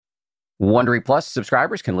Wondery Plus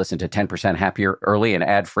subscribers can listen to 10% Happier early and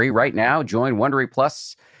ad-free right now. Join Wondery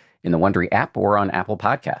Plus in the Wondery app or on Apple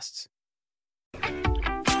Podcasts.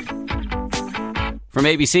 From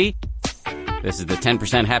ABC, this is the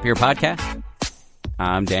 10% Happier podcast.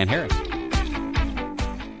 I'm Dan Harris.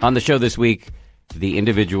 On the show this week, the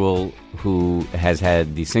individual who has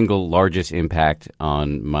had the single largest impact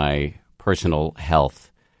on my personal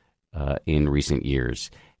health in recent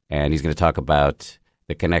years. And he's going to talk about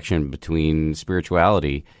the connection between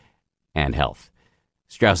spirituality and health.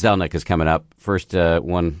 Strauss Zelnick is coming up. First,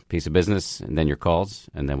 one piece of business, and then your calls,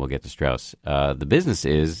 and then we'll get to Strauss. The business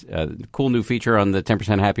is a cool new feature on the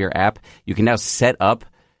 10% Happier app. You can now set up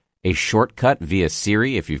a shortcut via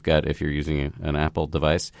Siri if you're using an Apple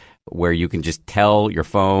device, where you can just tell your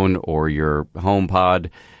phone or your HomePod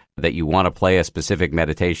that you want to play a specific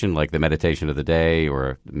meditation, like the meditation of the day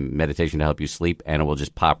or meditation to help you sleep, and it will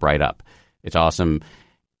just pop right up. It's awesome.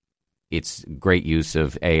 It's great use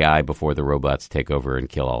of AI before the robots take over and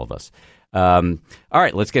kill all of us. All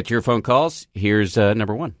right, let's get to your phone calls. Here's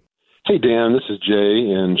number one. Hey, Dan, this is Jay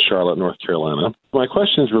in Charlotte, North Carolina. My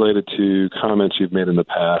question is related to comments you've made in the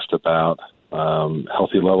past about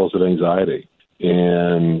healthy levels of anxiety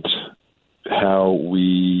and how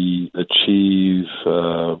we achieve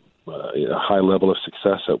a high level of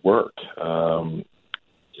success at work.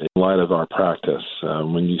 In light of our practice,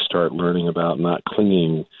 when you start learning about not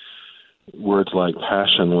clinging, words like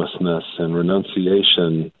passionlessness and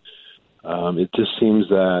renunciation, it just seems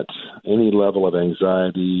that any level of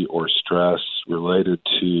anxiety or stress related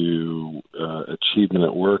to achievement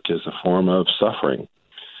at work is a form of suffering.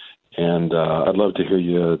 And I'd love to hear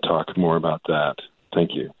you talk more about that.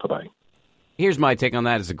 Thank you. Bye-bye. Here's my take on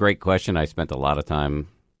that. It's a great question. I spent a lot of time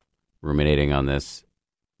ruminating on this.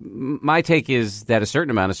 My take is that a certain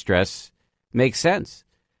amount of stress makes sense.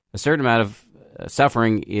 A certain amount of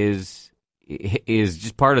suffering is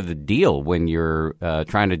just part of the deal when you're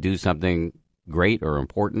trying to do something great or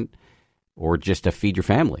important or just to feed your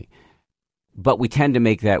family. But we tend to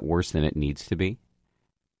make that worse than it needs to be.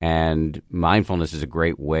 And mindfulness is a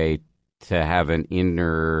great way to have an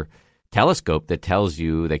inner telescope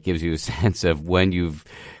that gives you a sense of when you've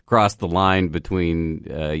crossed the line between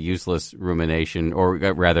useless rumination, or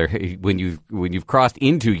rather, when you've crossed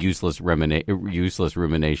into useless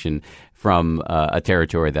rumination from a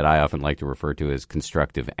territory that I often like to refer to as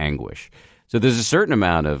constructive anguish. So there's a certain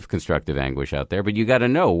amount of constructive anguish out there, but you got to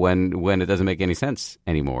know when it doesn't make any sense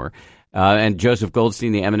anymore. And Joseph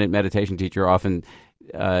Goldstein, the eminent meditation teacher, often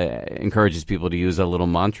encourages people to use a little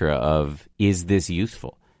mantra of, is this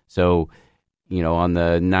useful? So, on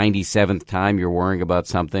the 97th time you're worrying about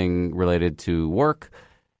something related to work,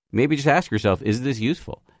 maybe just ask yourself, is this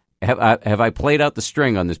useful? Have I played out the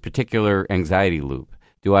string on this particular anxiety loop?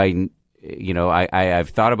 Do I've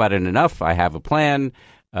thought about it enough. I have a plan.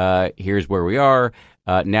 Here's where we are.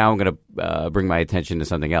 Now I'm going to bring my attention to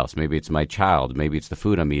something else. Maybe it's my child. Maybe it's the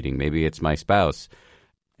food I'm eating. Maybe it's my spouse.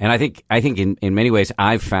 And I think in many ways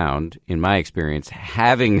I've found, in my experience,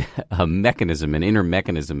 having an inner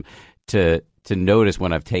mechanism to notice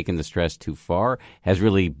when I've taken the stress too far has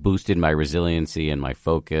really boosted my resiliency and my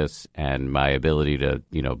focus and my ability to,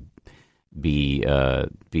 be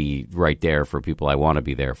right there for people I want to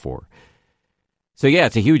be there for. So, yeah,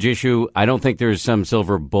 it's a huge issue. I don't think there's some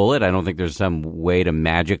silver bullet. I don't think there's some way to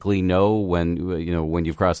magically know when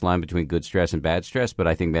you've crossed the line between good stress and bad stress. But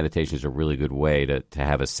I think meditation is a really good way to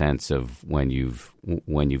have a sense of when you've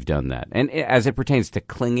done that. And as it pertains to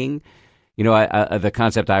clinging, the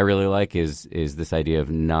concept I really like is this idea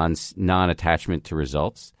of non-attachment to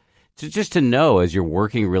results. Just to know as you're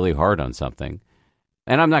working really hard on something.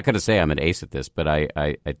 And I'm not going to say I'm an ace at this, but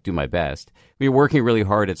I do my best. When you're working really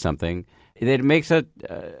hard at something, it makes a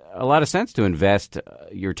lot of sense to invest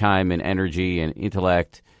your time and energy and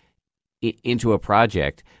intellect into a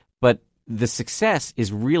project, but the success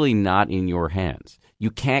is really not in your hands. You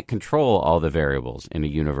can't control all the variables in a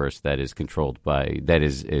universe that is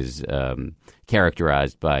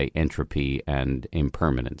characterized by entropy and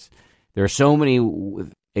impermanence. There are so many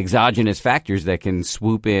exogenous factors that can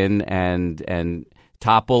swoop in and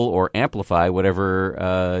topple or amplify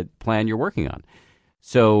whatever plan you're working on.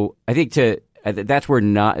 So I think that's where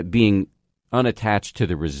not being unattached to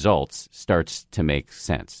the results starts to make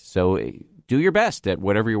sense. So do your best at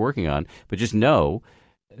whatever you're working on, but just know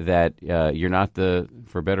that you're not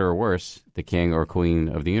for better or worse, the king or queen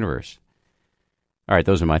of the universe. All right,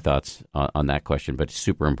 those are my thoughts on that question, but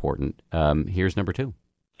super important. Here's number two.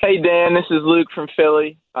 Hey, Dan, this is Luke from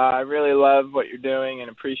Philly. I really love what you're doing and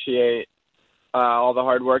appreciate all the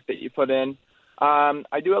hard work that you put in.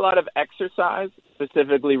 I do a lot of exercise,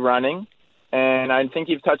 specifically running, And I think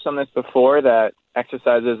you've touched on this before, that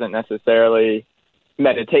exercise isn't necessarily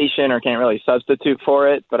meditation or can't really substitute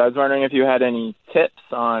for it. But I was wondering if you had any tips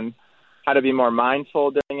on how to be more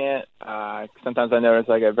mindful doing it. Sometimes I notice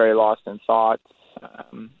I get very lost in thoughts.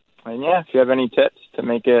 And yeah, if you have any tips to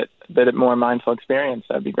make it a bit more mindful experience,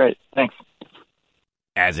 that'd be great. Thanks.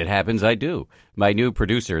 As it happens, I do. My new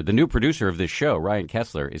producer, the new producer of this show, Ryan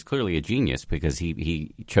Kessler, is clearly a genius because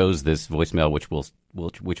he chose this voicemail, which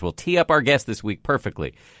will tee up our guest this week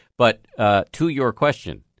perfectly. But to your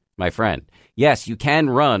question, my friend, yes, you can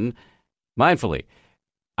run mindfully.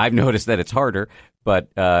 I've noticed that it's harder, but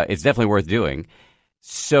it's definitely worth doing.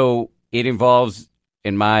 So it involves,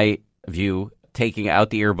 in my view, taking out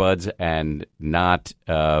the earbuds and not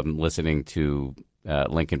listening to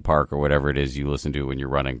Linkin Park or whatever it is you listen to when you're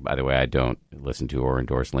running. By the way, I don't listen to or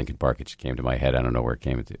endorse Linkin Park. It just came to my head. I don't know where it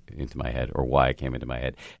came into my head or why it came into my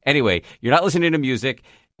head. Anyway, you're not listening to music.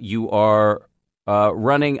 You are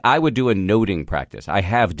running. I would do a noting practice. I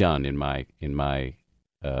have done in my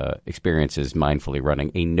experiences mindfully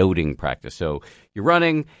running a noting practice. So you're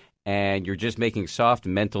running and you're just making soft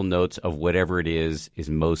mental notes of whatever it is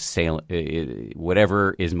most salient,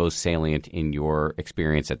 whatever is most salient in your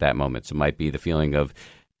experience at that moment. So it might be the feeling of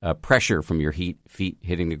pressure from your feet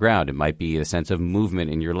hitting the ground. It might be a sense of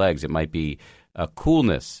movement in your legs. It might be a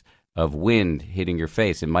coolness of wind hitting your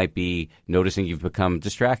face. It might be noticing you've become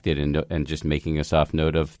distracted and just making a soft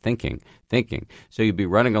note of thinking. So you'd be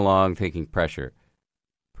running along thinking pressure,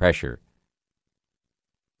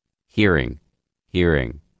 hearing,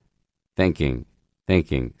 thinking,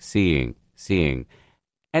 seeing.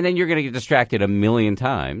 And then you're going to get distracted a million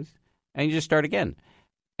times and you just start again.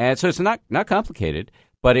 And so it's not complicated,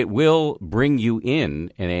 but it will bring you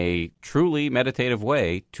in a truly meditative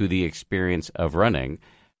way to the experience of running.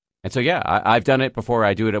 And so, yeah, I've done it before.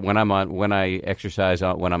 I do it when I exercise,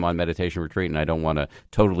 when I'm on meditation retreat, and I don't want to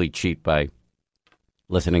totally cheat by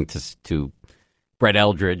listening to Brett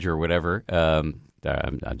Eldridge or whatever. I'm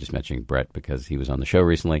just mentioning Brett because he was on the show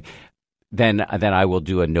recently. Then I will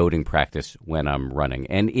do a noting practice when I'm running.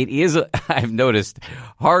 And it is, I've noticed,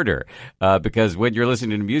 harder because when you're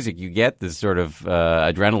listening to music, you get this sort of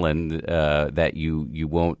adrenaline that you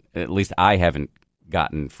won't, at least I haven't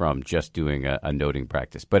gotten from just doing a noting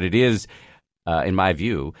practice. But it is, in my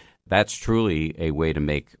view, that's truly a way to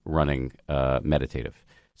make running meditative.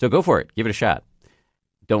 So go for it. Give it a shot.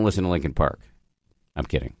 Don't listen to Linkin Park. I'm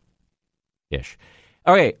kidding. Ish.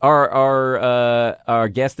 Okay, our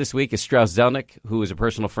guest this week is Strauss Zelnick, who is a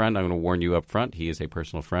personal friend. I'm going to warn you up front. He is a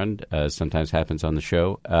personal friend, as sometimes happens on the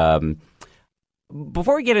show.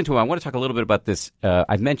 Before we get into it, I want to talk a little bit about this.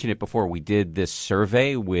 I've mentioned it before. We did this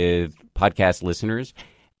survey with podcast listeners,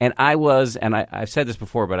 and I've said this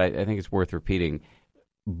before, but I think it's worth repeating,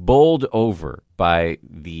 bowled over by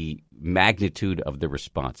the magnitude of the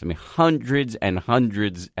response. I mean, hundreds and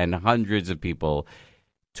hundreds and hundreds of people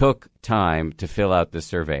took time to fill out this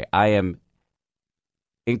survey. I am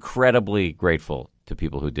incredibly grateful to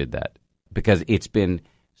people who did that because it's been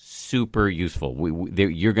super useful.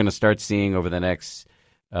 You're going to start seeing over the next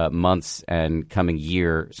months and coming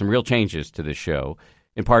year some real changes to this show,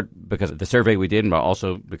 in part because of the survey we did, and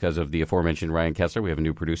also because of the aforementioned Ryan Kessler. We have a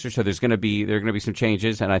new producer, so there are going to be some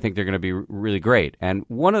changes, and I think they're going to be really great. And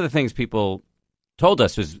one of the things people told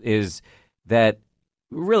us is that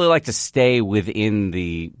really like to stay within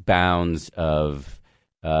the bounds of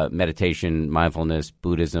meditation, mindfulness,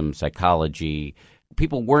 Buddhism, psychology.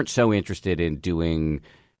 People weren't so interested in getting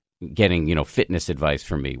fitness advice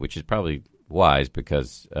from me, which is probably wise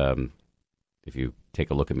because if you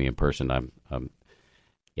take a look at me in person,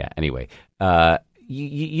 anyway.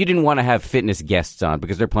 You didn't want to have fitness guests on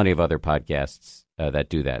because there are plenty of other podcasts that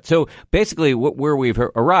do that. So basically where we've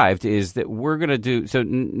arrived is that we're going to do,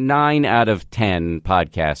 9 out of 10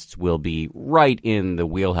 podcasts will be right in the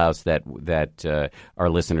wheelhouse that our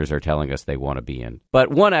listeners are telling us they want to be in.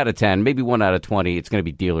 But 1 out of 10, maybe 1 out of 20, it's going to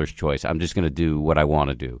be dealer's choice. I'm just going to do what I want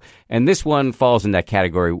to do. And this one falls in that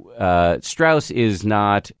category. Strauss is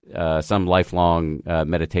not some lifelong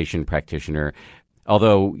meditation practitioner.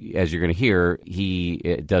 Although, as you're going to hear, he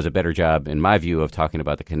does a better job, in my view, of talking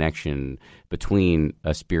about the connection between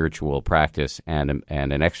a spiritual practice and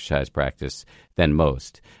an exercise practice than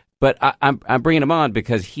most. But I'm bringing him on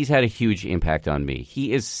because he's had a huge impact on me.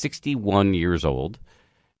 He is 61 years old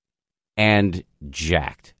and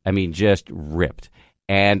jacked. I mean, just ripped.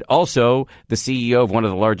 And also the CEO of one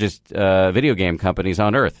of the largest video game companies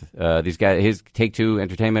on earth. These guys, his Take-Two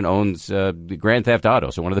Entertainment owns Grand Theft Auto,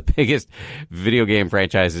 so one of the biggest video game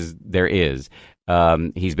franchises there is.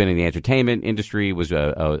 He's been in the entertainment industry, was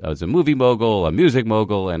a movie mogul, a music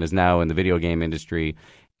mogul, and is now in the video game industry.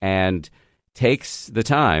 And takes the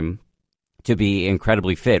time to be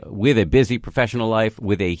incredibly fit with a busy professional life,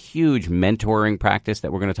 with a huge mentoring practice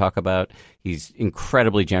that we're going to talk about. He's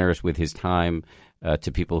incredibly generous with his time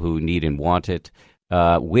to people who need and want it,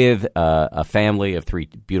 with a family of 3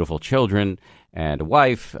 beautiful children and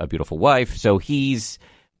a beautiful wife. So he's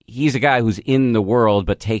a guy who's in the world,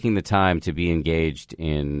 but taking the time to be engaged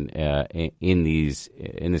in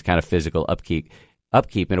this kind of physical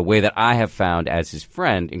upkeep in a way that I have found as his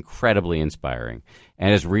friend incredibly inspiring, and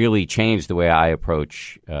has really changed the way I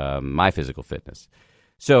approach my physical fitness.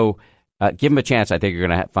 So give him a chance. I think you're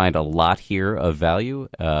going to find a lot here of value,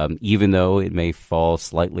 even though it may fall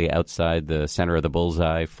slightly outside the center of the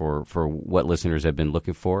bullseye for what listeners have been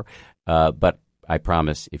looking for. But I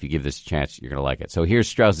promise, if you give this a chance, you're going to like it. So here's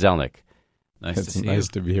Strauss Zelnick. It's nice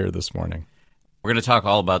to be here this morning. We're going to talk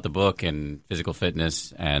all about the book and physical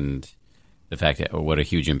fitness and the fact that what a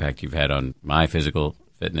huge impact you've had on my physical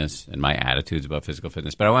fitness and my attitudes about physical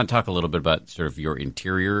fitness. But I want to talk a little bit about sort of your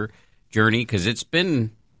interior journey, because it's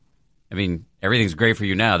been, I mean, everything's great for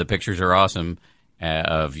you now. The pictures are awesome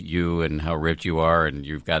of you and how ripped you are, and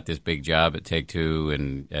you've got this big job at Take-Two,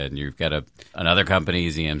 and you've got another company,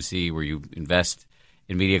 ZMC, where you invest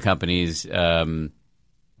in media companies.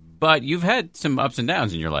 But you've had some ups and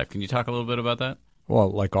downs in your life. Can you talk a little bit about that?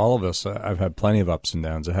 Well, like all of us, I've had plenty of ups and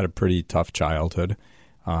downs. I had a pretty tough childhood,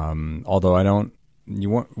 although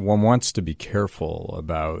one wants to be careful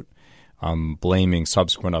about blaming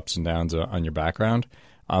subsequent ups and downs on your background.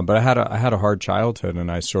 But I had a hard childhood, and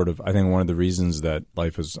I think one of the reasons that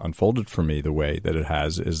life has unfolded for me the way that it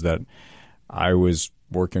has is that I was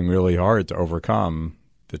working really hard to overcome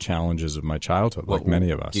the challenges of my childhood, like many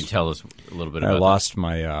of us. Can you tell us a little bit about that? I lost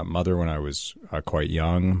my mother when I was quite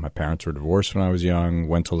young. My parents were divorced when I was young,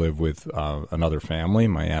 went to live with another family,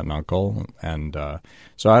 my aunt and uncle. And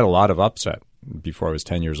so I had a lot of upset before I was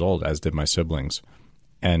 10 years old, as did my siblings.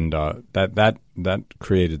 And that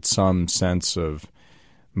created some sense of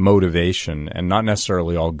motivation, and not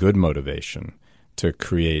necessarily all good motivation, to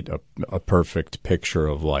create a perfect picture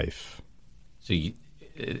of life. So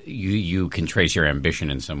you can trace your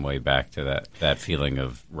ambition in some way back to that feeling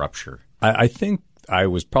of rupture. I think I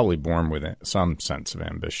was probably born with some sense of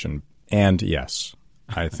ambition, and yes,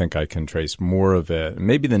 I think I can trace more of it,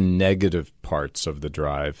 maybe the negative parts of the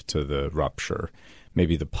drive to the rupture,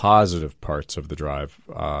 maybe the positive parts of the drive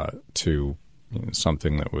to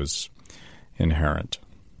something that was inherent.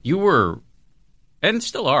 You were, and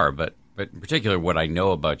still are, but in particular what I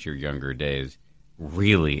know about your younger days,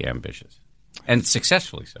 really ambitious, and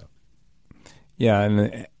successfully so. Yeah,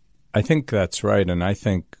 and I think that's right, and I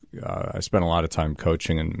think I spend a lot of time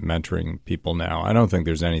coaching and mentoring people now. I don't think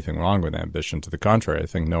there's anything wrong with ambition. To the contrary, I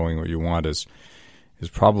think knowing what you want is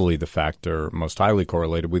probably the factor most highly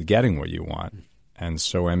correlated with getting what you want. And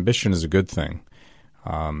so ambition is a good thing.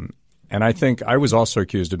 And I think I was also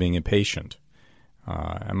accused of being impatient.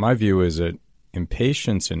 And my view is that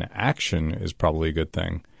impatience in action is probably a good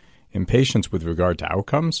thing. Impatience with regard to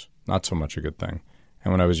outcomes, not so much a good thing.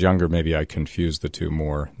 And when I was younger, maybe I confused the two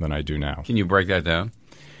more than I do now. Can you break that down?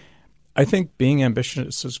 I think being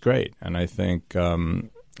ambitious is great. And I think,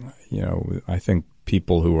 I think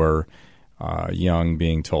people who are young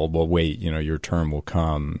being told, well, wait, your term will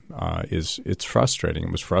come, it's frustrating.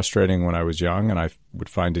 It was frustrating when I was young, and I would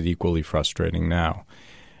find it equally frustrating now.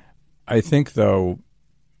 I think, though,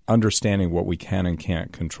 understanding what we can and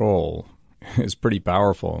can't control is pretty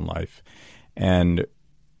powerful in life. And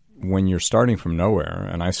when you're starting from nowhere,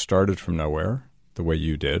 and I started from nowhere the way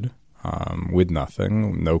you did, with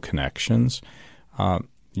nothing, no connections,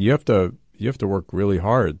 you have to work really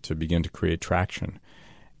hard to begin to create traction.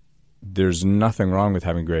 There's nothing wrong with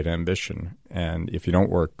having great ambition, and if you don't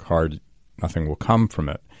work hard, nothing will come from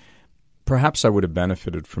it. Perhaps I would have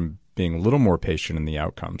benefited from being a little more patient in the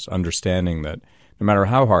outcomes, understanding that no matter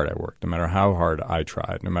how hard I worked, no matter how hard I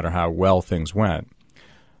tried, no matter how well things went,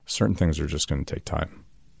 certain things are just going to take time.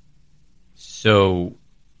 So,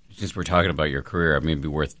 since we're talking about your career, it may be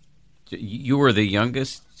worth. You were the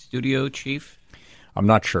youngest studio chief? I'm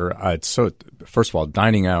not sure. First of all,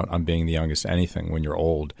 dining out on being the youngest anything when you're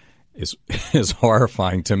old is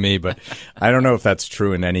horrifying to me, but I don't know if that's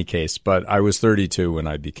true in any case. But I was 32 when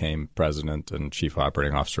I became president and chief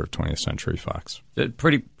operating officer of 20th Century Fox. It's a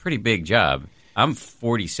pretty big job. I'm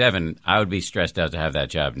 47. I would be stressed out to have that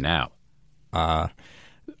job now.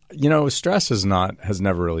 Stress has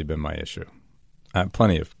never really been my issue. I have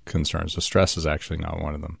plenty of concerns. The stress is actually not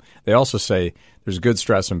one of them. They also say there's good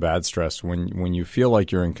stress and bad stress. When you feel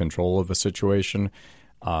like you're in control of a situation,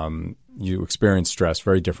 you experience stress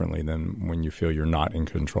very differently than when you feel you're not in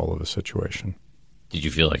control of a situation. Did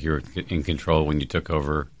you feel like you were in control when you took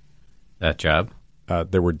over that job?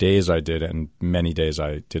 There were days I did and many days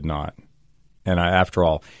I did not. And after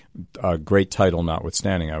all, a great title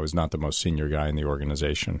notwithstanding, I was not the most senior guy in the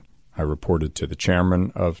organization. I reported to the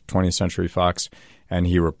chairman of 20th Century Fox, and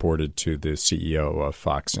he reported to the CEO of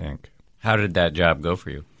Fox, Inc. How did that job go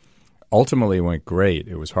for you? Ultimately, it went great.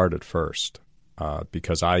 It was hard at first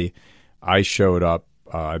because I showed up.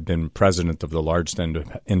 I've been president of the largest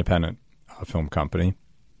independent film company,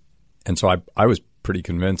 and so I was pretty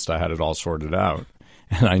convinced I had it all sorted out,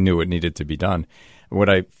 and I knew what needed to be done. What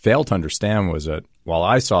I failed to understand was that while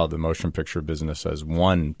I saw the motion picture business as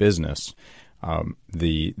one business,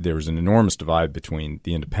 there was an enormous divide between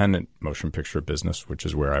the independent motion picture business, which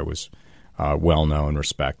is where I was well-known,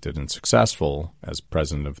 respected, and successful as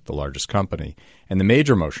president of the largest company, and the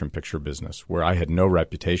major motion picture business, where I had no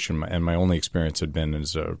reputation, and my only experience had been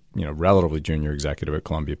as a relatively junior executive at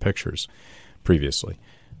Columbia Pictures previously.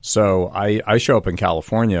 So I show up in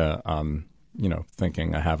California,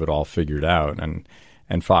 thinking I have it all figured out,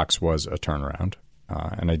 and Fox was a turnaround,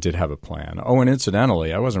 and I did have a plan. Oh, and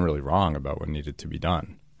incidentally, I wasn't really wrong about what needed to be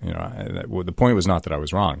done. The point was not that I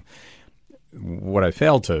was wrong. What I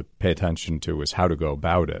failed to pay attention to was how to go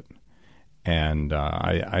about it, and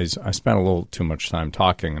I spent a little too much time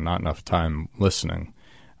talking and not enough time listening,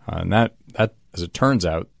 and that, as it turns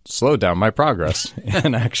out, slowed down my progress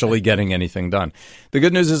in actually getting anything done. The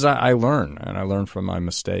good news is I learn, and I learn from my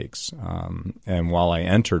mistakes. And while I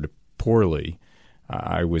entered poorly,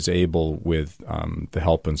 I was able, with the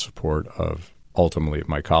help and support of ultimately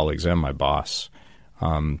my colleagues and my boss,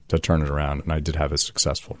 to turn it around. And I did have a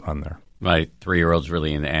successful run there. My 3-year-old's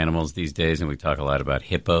really into animals these days, and we talk a lot about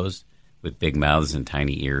hippos with big mouths and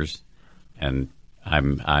tiny ears. And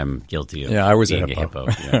I'm guilty of I was being a hippo.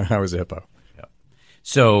 Yeah. I was a hippo. Yeah.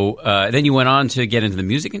 So then you went on to get into the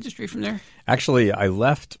music industry from there? Actually, I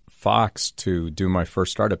left Fox to do my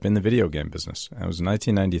first startup in the video game business. It was in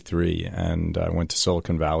 1993, and I went to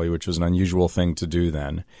Silicon Valley, which was an unusual thing to do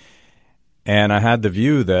then. And I had the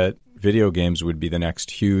view that video games would be the next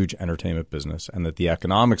huge entertainment business, and that the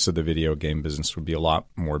economics of the video game business would be a lot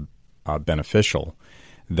more beneficial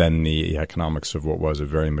than the economics of what was a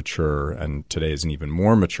very mature, and today is an even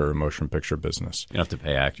more mature, motion picture business. You don't have to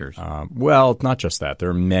pay actors. Well, not just that. There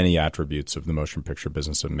are many attributes of the motion picture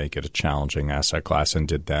business that make it a challenging asset class, and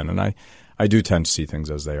did then. And I do tend to see things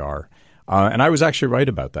as they are. And I was actually right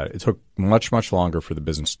about that. It took much, much longer for the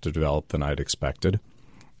business to develop than I'd expected.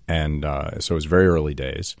 And so it was very early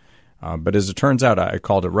days. But as it turns out, I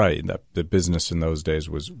called it right. That the business in those days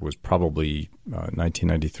was probably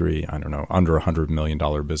 1993, I don't know, under $100 million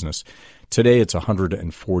business. Today, it's a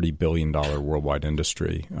 $140 billion worldwide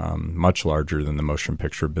industry, much larger than the motion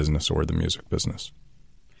picture business or the music business.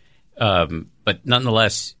 But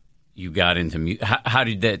nonetheless, you got into music. How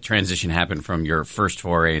did that transition happen from your first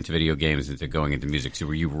foray into video games into going into music? So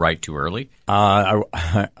were you right too early?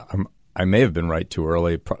 I may have been right too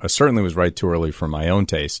early. I certainly was right too early for my own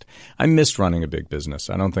taste. I missed running a big business.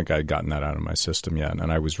 I don't think I had gotten that out of my system yet.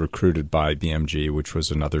 And I was recruited by BMG, which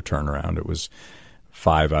was another turnaround. It was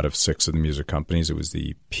 5 out of 6 of the music companies. It was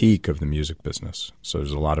the peak of the music business. So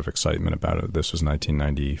there's a lot of excitement about it. This was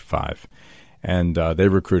 1995. And they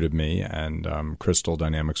recruited me, and Crystal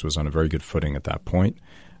Dynamics was on a very good footing at that point.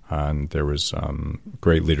 And there was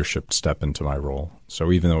great leadership step into my role.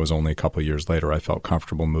 So even though it was only a couple of years later, I felt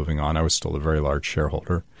comfortable moving on. I was still a very large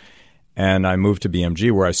shareholder. And I moved to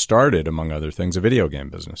BMG, where I started, among other things, a video game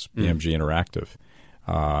business, BMG Interactive.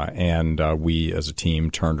 And we, as a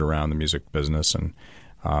team, turned around the music business. And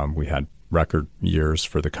we had record years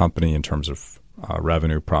for the company in terms of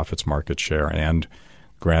revenue, profits, market share, and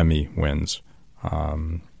Grammy wins.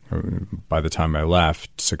 By the time I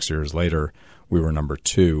left, 6 years later, we were number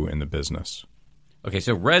 2 in the business. Okay,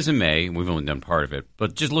 so resume, we've only done part of it,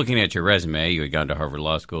 but just looking at your resume, you had gone to Harvard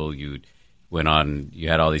Law School, you went on, you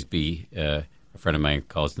had all these a friend of mine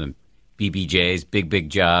calls them BBJs, big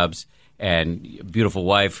jobs, and a beautiful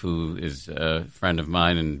wife who is a friend of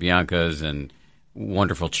mine and Bianca's, and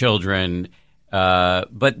wonderful children.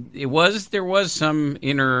 But there was some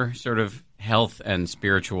inner sort of health and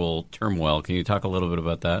spiritual turmoil. Can you talk a little bit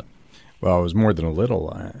about that? Well, it was more than a little.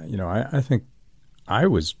 I think I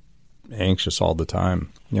was anxious all the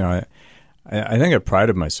time. I think I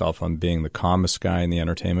prided myself on being the calmest guy in the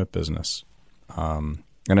entertainment business. And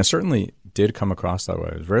I certainly did come across that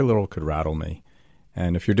way. Very little could rattle me.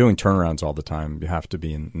 And if you're doing turnarounds all the time, you have to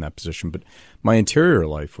be in that position. But my interior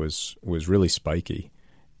life was really spiky.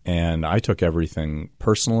 And I took everything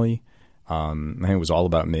personally. I think it was all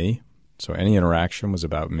about me. So any interaction was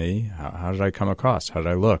about me. How did I come across? How did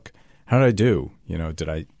I look? How did I do? Did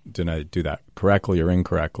I do that correctly or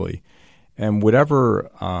incorrectly? And whatever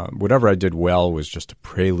I did well was just a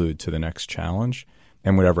prelude to the next challenge.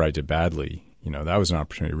 And whatever I did badly, that was an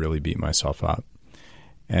opportunity to really beat myself up.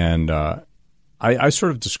 And I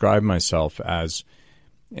sort of describe myself as,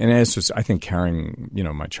 and as was, I think, carrying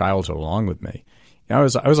my childhood along with me. I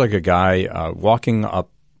was like a guy walking up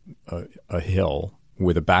a hill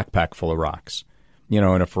with a backpack full of rocks.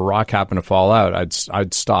 And if a rock happened to fall out,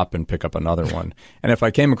 I'd stop and pick up another one. And if I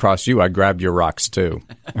came across you, I'd grab your rocks too.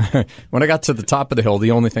 When I got to the top of the hill,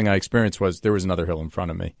 the only thing I experienced was there was another hill in front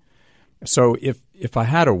of me. So if I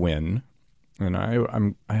had a win, and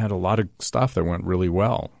I had a lot of stuff that went really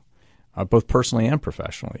well, both personally and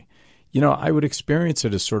professionally, I would experience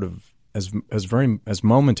it as sort of as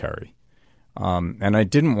momentary. And I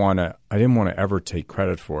didn't want to ever take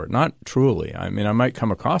credit for it. Not truly. I mean, I might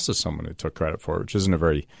come across as someone who took credit for it, which isn't a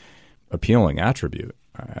very appealing attribute.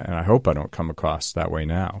 And I hope I don't come across that way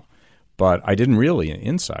now. But I didn't really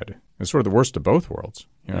inside. It's sort of the worst of both worlds.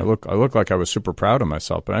 I look like I was super proud of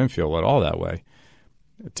myself, but I didn't feel at all that way.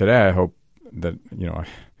 Today, I hope that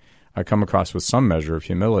I come across with some measure of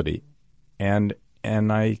humility, and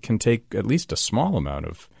I can take at least a small amount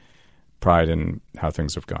of pride in how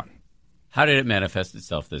things have gone. How did it manifest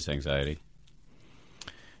itself, this anxiety?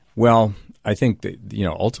 Well, I think that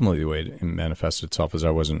ultimately the way it manifested itself is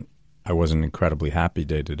I wasn't incredibly happy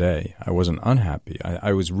day to day. I wasn't unhappy.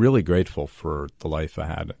 I was really grateful for the life I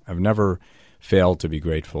had. I've never failed to be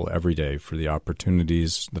grateful every day for the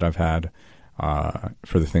opportunities that I've had,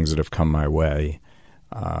 for the things that have come my way.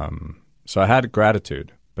 So I had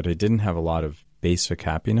gratitude, but I didn't have a lot of basic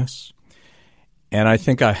happiness. And I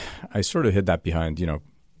think I sort of hid that behind,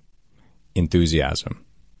 enthusiasm.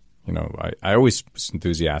 I always was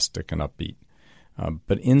enthusiastic and upbeat.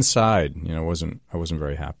 But inside, I wasn't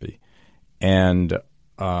very happy. And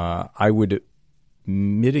I would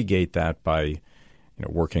mitigate that by,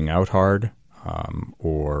 working out hard,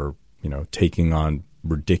 or, taking on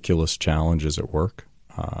ridiculous challenges at work.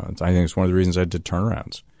 I think it's one of the reasons I did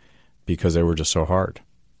turnarounds, because they were just so hard.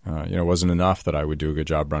 It wasn't enough that I would do a good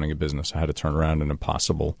job running a business. I had to turn around an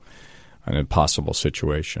impossible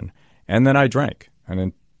situation. And then I drank. I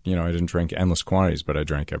didn't drink endless quantities, but I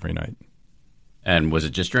drank every night. And was it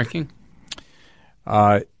just drinking?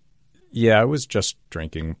 Yeah, it was just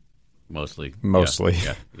drinking. Mostly.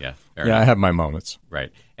 Yeah. Yeah, I have my moments.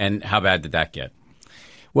 Right. And how bad did that get?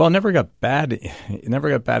 Well, it never got bad. It never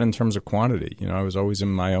got bad in terms of quantity. I was always in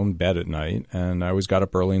my own bed at night, and I always got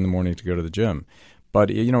up early in the morning to go to the gym. But,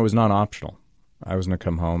 it was non-optional. I was going to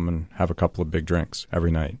come home and have a couple of big drinks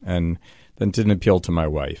every night. And that didn't appeal to my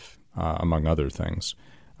wife, among other things.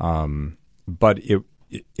 But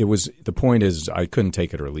it was, the point is, I couldn't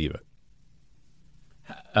take it or leave it.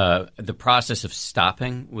 The process of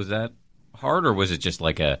stopping, was that hard, or was it just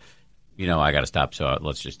like I got to stop, so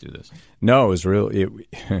let's just do this? No, it was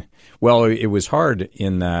it was hard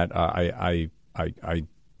in that I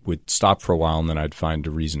would stop for a while, and then I'd find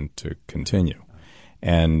a reason to continue.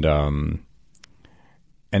 And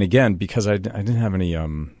again, because I didn't have any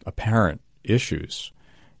apparent issues,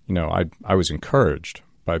 I was encouraged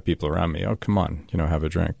by people around me. Oh, come on, have a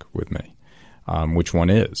drink with me, which one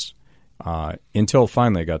is. Until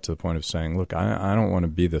finally I got to the point of saying, look, I don't want to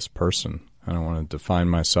be this person. I don't want to define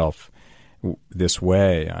myself this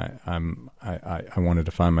way. I want to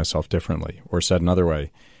define myself differently. Or said another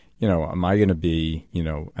way, am I going to be,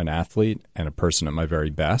 an athlete and a person at my very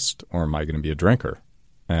best, or am I going to be a drinker?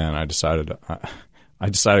 And I decided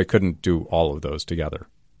I couldn't do all of those together.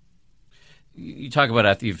 You've talked about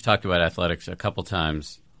athletics a couple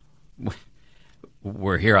times.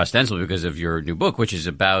 We're here ostensibly because of your new book, which is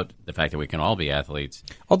about the fact that we can all be athletes.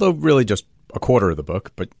 Although really just a quarter of the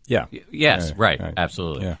book, but yeah. Yes, right.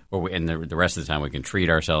 Absolutely. Yeah. And the rest of the time we can treat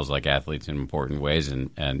ourselves like athletes in important ways,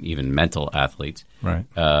 and even mental athletes. Right.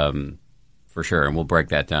 For sure. And we'll break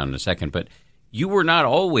that down in a second. But you were not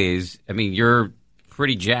always, you're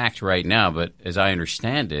pretty jacked right now, but as I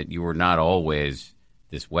understand it, you were not always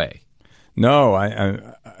this way. No,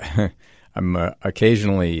 I'm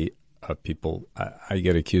occasionally people. I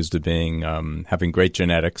get accused of being having great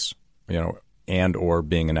genetics, and or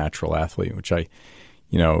being a natural athlete, which I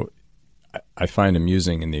find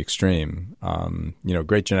amusing in the extreme.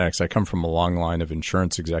 Great genetics. I come from a long line of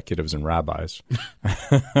insurance executives and rabbis,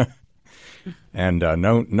 and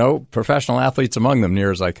no professional athletes among them,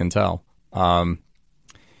 near as I can tell.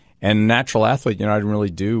 And natural athlete, I didn't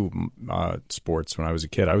really do sports when I was a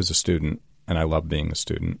kid. I was a student, and I loved being a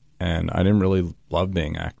student. And I didn't really love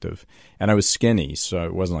being active. And I was skinny, so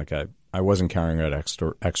it wasn't like I wasn't carrying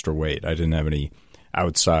that extra weight. I didn't have any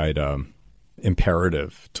outside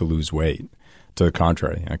imperative to lose weight. To the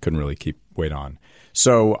contrary, I couldn't really keep weight on.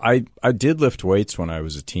 So I did lift weights when I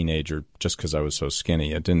was a teenager just because I was so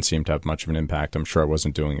skinny. It didn't seem to have much of an impact. I'm sure I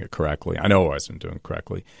wasn't doing it correctly. I know I wasn't doing it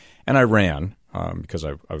correctly. And I ran because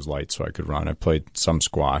I was light, so I could run. I played some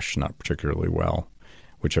squash, not particularly well,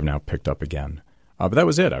 which I've now picked up again. But that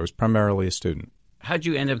was it. I was primarily a student. How'd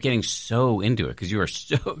you end up getting so into it? Because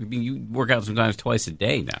you work out sometimes twice a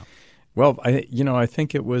day now. Well, I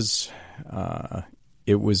think it was a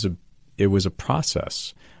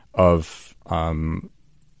process of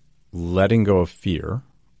letting go of fear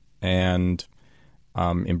and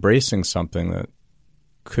embracing something that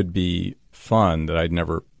could be fun that I'd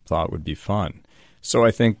never thought would be fun. So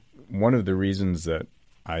I think one of the reasons that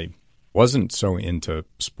I wasn't so into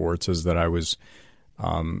sports is that I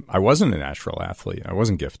wasn't a natural athlete. I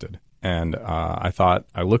wasn't gifted. And I thought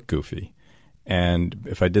I looked goofy. And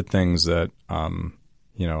if I did things that,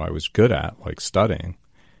 I was good at, like studying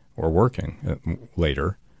or working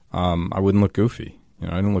later, I wouldn't look goofy.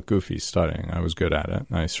 I didn't look goofy studying. I was good at it.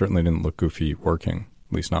 And I certainly didn't look goofy working,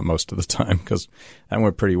 at least not most of the time, because that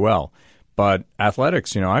went pretty well. But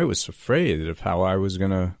athletics, I was afraid of how I was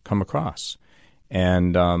going to come across.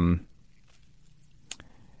 And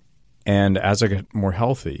as I got more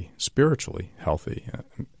healthy, spiritually healthy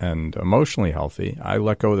and emotionally healthy, I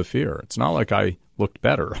let go of the fear. It's not like I looked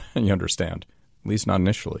better, you understand, at least not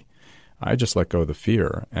initially. I just let go of the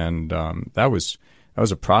fear, and that was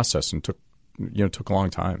a process and took a long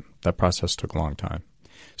time. That process took a long time.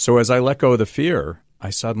 So as I let go of the fear,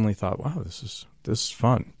 I suddenly thought, wow, this is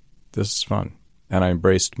fun. This is fun, and I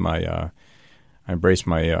embraced my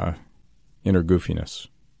inner goofiness.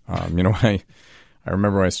 I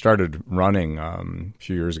remember when I started running a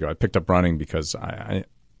few years ago. I picked up running because I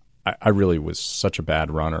really was such a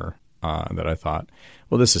bad runner that I thought,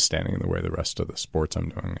 well, this is standing in the way of the rest of the sports I'm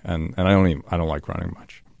doing, and I don't like running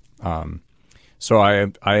much. So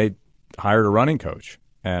I hired a running coach,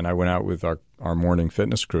 and I went out with our morning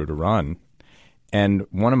fitness crew to run. And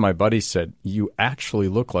one of my buddies said, "You actually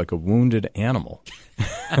look like a wounded animal."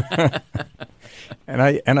 and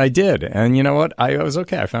I did, and you know what? I was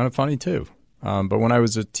okay. I found it funny too. But when I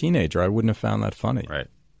was a teenager, I wouldn't have found that funny. Right.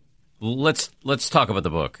 Let's talk about the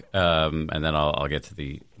book, and then I'll get to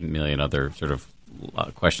the million other sort of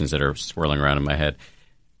questions that are swirling around in my head.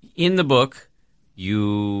 In the book,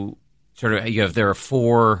 there are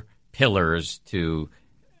 4 pillars to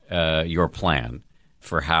your plan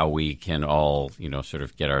for how we can all, sort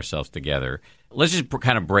of get ourselves together. Let's just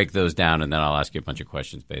kind of break those down, and then I'll ask you a bunch of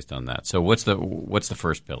questions based on that. So what's the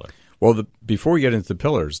first pillar? Well, before we get into the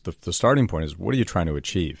pillars, the starting point is, what are you trying to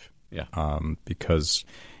achieve? Yeah. Because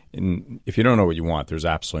if you don't know what you want, there's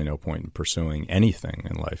absolutely no point in pursuing anything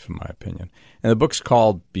in life, in my opinion. And the book's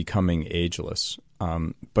called Becoming Ageless,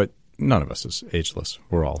 but none of us is ageless.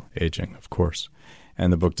 We're all aging, of course.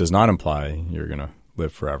 And the book does not imply you're going to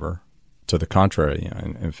live forever. To the contrary.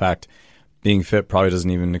 In fact, being fit probably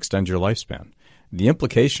doesn't even extend your lifespan. The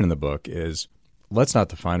implication in the book is, let's not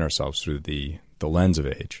define ourselves through the lens of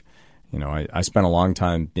age. I spent a long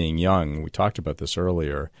time being young. We talked about this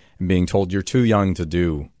earlier, and being told you're too young to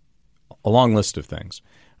do a long list of things.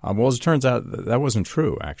 Well, as it turns out, that wasn't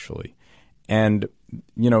true, actually. And,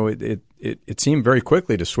 it seemed very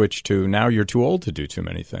quickly to switch to, now you're too old to do too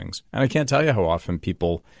many things. And I can't tell you how often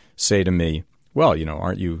people say to me, well,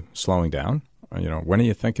 aren't you slowing down? When are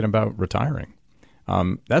you thinking about retiring?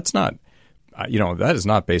 That's not, that is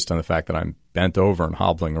not based on the fact that I'm bent over and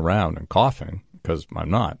hobbling around and coughing, because I'm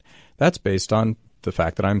not. That's based on the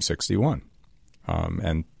fact that I'm 61.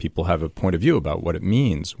 And people have a point of view about what it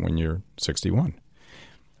means when you're 61.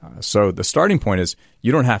 So the starting point is,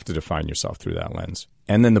 you don't have to define yourself through that lens.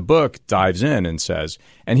 And then the book dives in and says,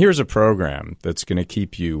 and here's a program that's going to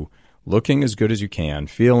keep you looking as good as you can,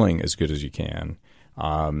 feeling as good as you can,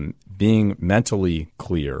 being mentally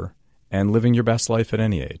clear, and living your best life at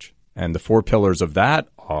any age. And the 4 pillars of that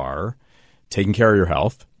are taking care of your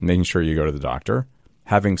health, making sure you go to the doctor,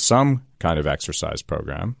 having some kind of exercise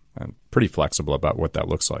program, and pretty flexible about what that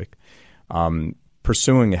looks like,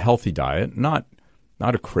 pursuing a healthy diet, not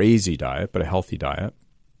a crazy diet, but a healthy diet,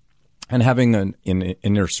 and having an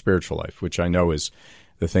inner spiritual life, which I know is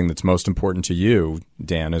the thing that's most important to you,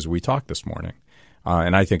 Dan, as we talked this morning.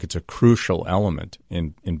 And I think it's a crucial element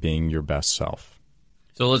in being your best self.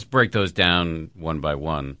 So let's break those down one by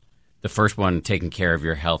one. The first one, taking care of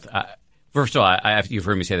your health. First of all, you've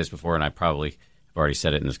heard me say this before, and I probably have already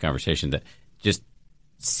said it in this conversation, that just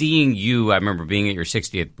seeing you, I remember being at your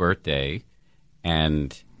 60th birthday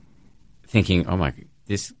and thinking, oh my,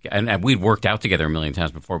 and we'd worked out together a million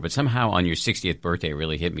times before, but somehow on your 60th birthday it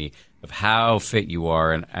really hit me of how fit you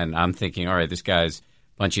are. And I'm thinking, all right, this guy's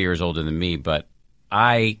bunch of years older than me, but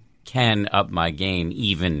I can up my game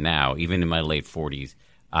even now, even in my late 40s.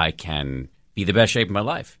 I can be the best shape of my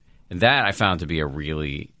life. And that I found to be a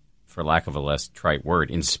really, for lack of a less trite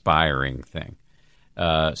word, inspiring thing.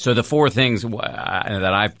 So the four things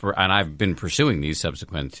that I've been pursuing these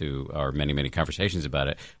subsequent to our many, many conversations about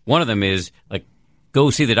it. One of them is, like,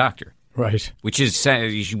 go see the doctor. Right. Which is,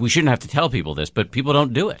 we shouldn't have to tell people this, but people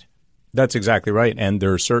don't do it. That's exactly right. And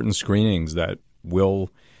there are certain screenings that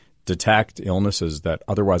will detect illnesses that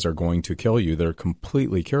otherwise are going to kill you that are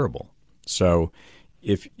completely curable. So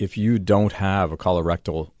if you don't have a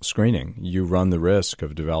colorectal screening, you run the risk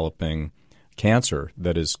of developing cancer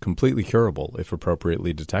that is completely curable if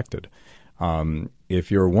appropriately detected. If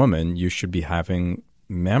you're a woman, you should be having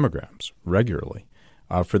mammograms regularly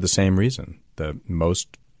for the same reason that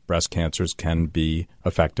most breast cancers can be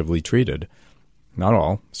effectively treated. Not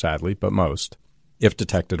all, sadly, but most, if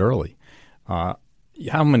detected early.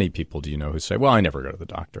 How many people do you know who say, well, I never go to the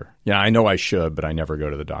doctor? Yeah, I know I should, but I never go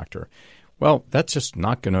to the doctor. Well, that's just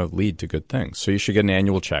not going to lead to good things. So you should get an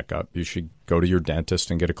annual checkup. You should go to your dentist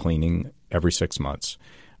and get a cleaning every 6 months.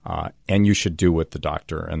 And you should do what the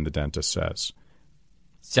doctor and the dentist says.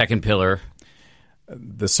 Second pillar.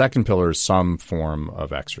 The second pillar is some form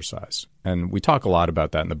of exercise. And we talk a lot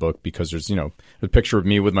about that in the book because there's, a picture of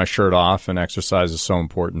me with my shirt off, and exercise is so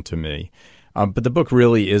important to me. But the book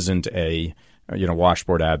really isn't a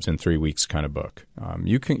washboard abs in 3 weeks kind of book.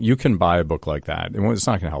 You can buy a book like that. It's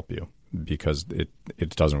not going to help you because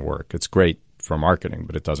it doesn't work. It's great for marketing,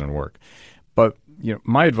 but it doesn't work. But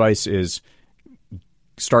my advice is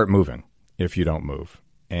start moving if you don't move.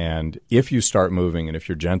 And if you start moving and if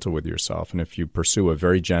you're gentle with yourself and if you pursue a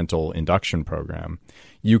very gentle induction program,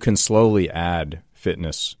 you can slowly add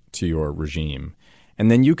fitness to your regime. And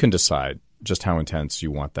then you can decide just how intense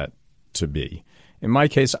you want that to be. In my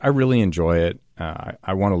case, I really enjoy it.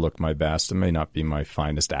 I want to look my best. It may not be my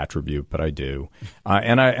finest attribute, but I do.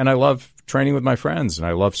 And I love training with my friends, and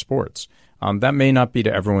I love sports. That may not be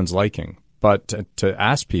to everyone's liking, but to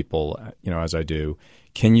ask people, as I do,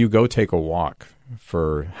 can you go take a walk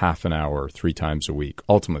for half an hour 3 times a week?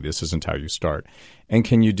 Ultimately, this isn't how you start. And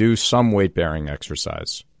can you do some weight-bearing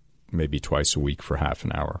exercise, maybe twice a week for half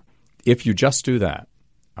an hour? If you just do that,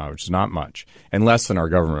 which is not much, and less than our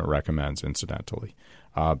government recommends, incidentally,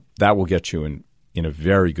 that will get you in a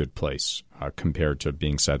very good place compared to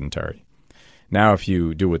being sedentary. Now, if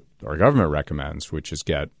you do what our government recommends, which is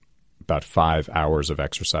get about 5 hours of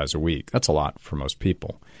exercise a week, that's a lot for most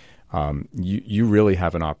people. You really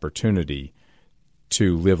have an opportunity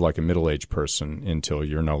to live like a middle-aged person until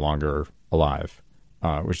you're no longer alive,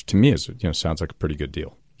 which to me is sounds like a pretty good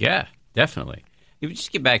deal. Yeah, definitely. If you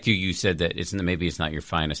just get back to, you said that maybe it's not your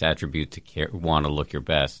finest attribute to want to look your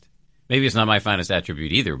best. Maybe it's not my finest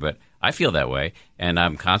attribute either, but I feel that way, and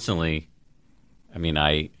I'm constantly. I mean,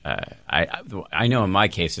 I know in my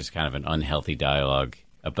case it's kind of an unhealthy dialogue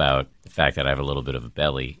about the fact that I have a little bit of a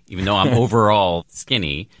belly, even though I'm overall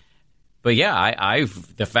skinny. But yeah,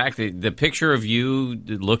 the fact that the picture of you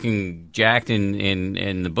looking jacked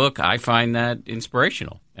in the book, I find that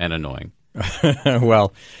inspirational and annoying.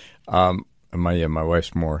 Well, my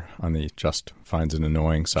wife's more on the just finds an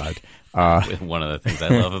annoying side. One of the things I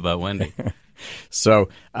love about Wendy. So,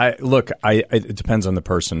 it depends on the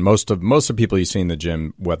person. Most of people you see in the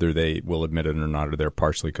gym, whether they will admit it or not, are there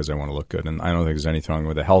partially because they want to look good. And I don't think there's anything wrong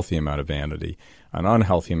with a healthy amount of vanity. An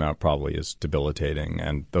unhealthy amount probably is debilitating,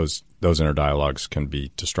 and those inner dialogues can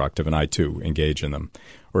be destructive, and I, too, engage in them.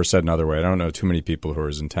 Or said another way, I don't know too many people who are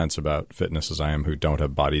as intense about fitness as I am who don't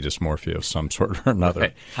have body dysmorphia of some sort or another.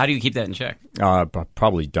 Okay. How do you keep that in check?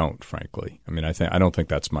 Probably don't, frankly. I mean, I don't think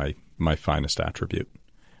that's my finest attribute.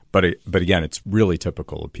 But again, it's really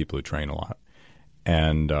typical of people who train a lot,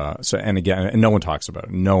 and no one talks about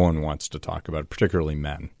it. No one wants to talk about it, particularly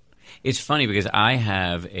men. It's funny because I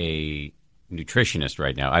have a nutritionist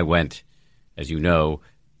right now. I went, as you know,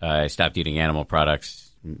 I stopped eating animal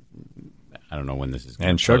products. I don't know when this is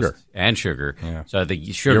going to post. And sugar. Yeah. So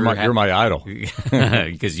the sugar. You're my idol.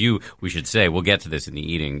 Because we should say, we'll get to this in the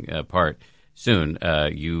eating part soon.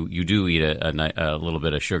 You do eat a little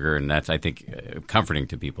bit of sugar, and that's, I think, comforting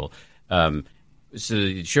to people. So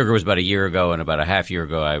sugar was about a year ago, and about a half year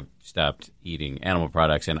ago I stopped eating animal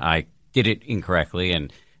products, and I did it incorrectly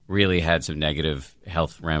and really had some negative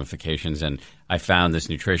health ramifications. And I found this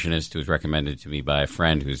nutritionist who was recommended to me by a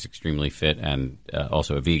friend who's extremely fit and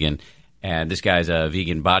also a vegan. And this guy's a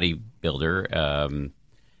vegan bodybuilder,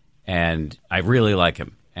 and I really like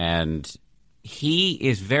him. And he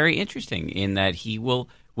is very interesting in that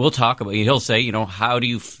we'll talk about. He'll say, how do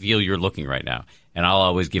you feel you're looking right now? And I'll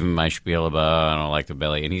always give him my spiel about, I don't like the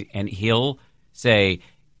belly, and he'll say,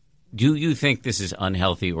 do you think this is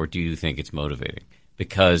unhealthy or do you think it's motivating?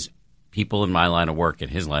 Because people in my line of work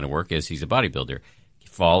and his line of work is he's a bodybuilder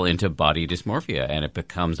fall into body dysmorphia and it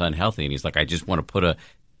becomes unhealthy. And he's like, I just want to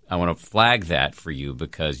I want to flag that for you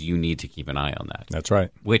because you need to keep an eye on that. That's right.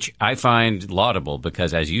 Which I find laudable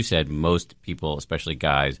because, as you said, most people, especially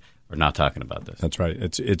guys, are not talking about this. That's right.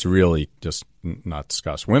 It's really just not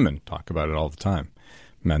discussed. Women talk about it all the time.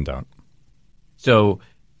 Men don't. So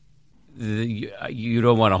you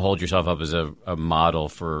don't want to hold yourself up as a model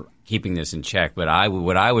for keeping this in check. But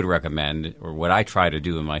what I would recommend, or what I try to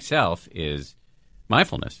do in myself, is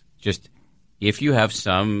mindfulness. Just if you have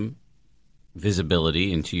some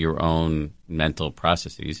visibility into your own mental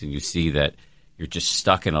processes and you see that you're just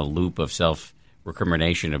stuck in a loop of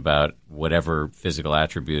self-recrimination about whatever physical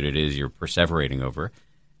attribute it is you're perseverating over,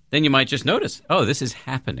 then you might just notice, oh, this is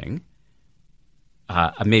happening.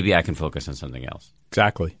 Maybe I can focus on something else.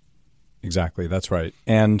 Exactly. That's right.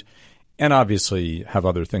 And obviously have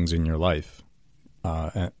other things in your life.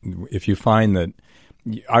 If you find that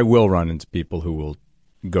I will run into people who will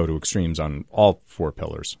go to extremes on all 4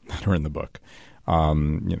 pillars that are in the book.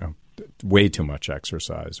 Way too much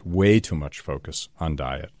exercise, way too much focus on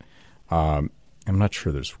diet. I'm not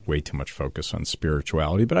sure there's way too much focus on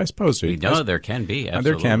spirituality, but I suppose there can be.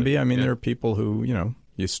 Absolutely. There can be. I mean, there are people who,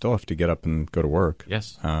 you still have to get up and go to work.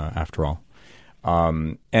 Yes. After all.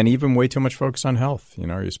 And even way too much focus on health.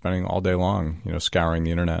 You're spending all day long, scouring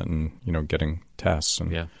the internet and, getting tests.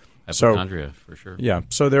 And, yeah. Hypochondria, for sure. Yeah.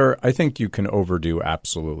 So I think you can overdo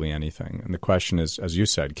absolutely anything. And the question is, as you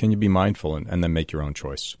said, can you be mindful and then make your own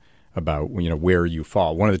choice about, where you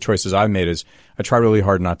fall? One of the choices I've made is I try really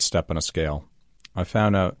hard not to step on a scale. I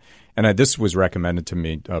found out, and this was recommended to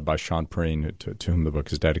me by Sean Perrine, to whom the book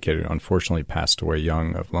is dedicated, unfortunately passed away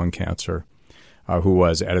young of lung cancer, who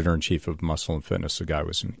was editor-in-chief of Muscle and Fitness. The guy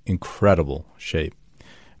was in incredible shape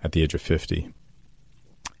at the age of 50.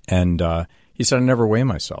 And he said, I never weigh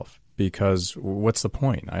myself because what's the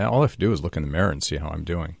point? All I have to do is look in the mirror and see how I'm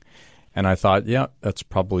doing. And I thought, yeah, that's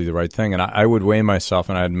probably the right thing. And I would weigh myself,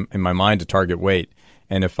 and I had in my mind a target weight.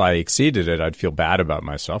 And if I exceeded it, I'd feel bad about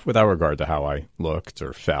myself without regard to how I looked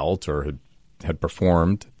or felt or had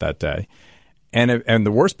performed that day. And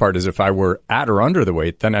the worst part is if I were at or under the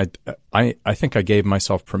weight, then I think I gave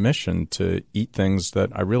myself permission to eat things that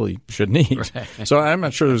I really shouldn't eat. Right. So I'm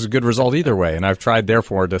not sure there's a good result either way. And I've tried,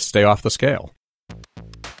 therefore, to stay off the scale.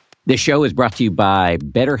 This show is brought to you by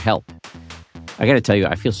BetterHelp. I got to tell you,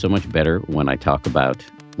 I feel so much better when I talk about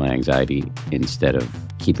my anxiety instead of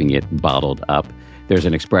keeping it bottled up. There's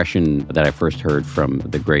an expression that I first heard from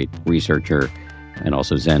the great researcher and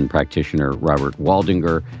also Zen practitioner Robert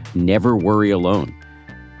Waldinger, never worry alone.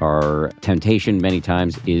 Our temptation many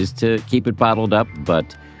times is to keep it bottled up,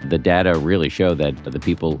 but the data really show that the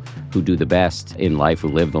people who do the best in life, who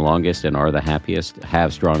live the longest and are the happiest,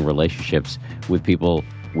 have strong relationships with people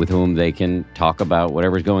with whom they can talk about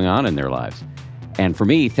whatever's going on in their lives. And for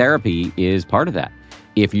me, therapy is part of that.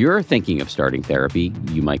 If you're thinking of starting therapy,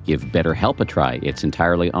 you might give BetterHelp a try. It's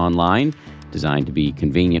entirely online, designed to be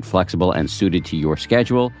convenient, flexible, and suited to your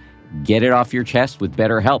schedule. Get it off your chest with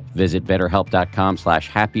BetterHelp. Visit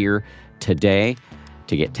BetterHelp.com/happier today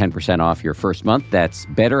to get 10% off your first month. That's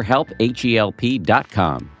BetterHelp,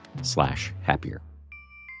 HELP.com/happier.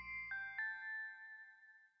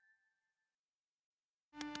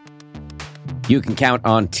 You can count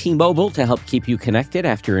on T-Mobile to help keep you connected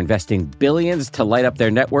after investing billions to light up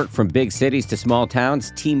their network from big cities to small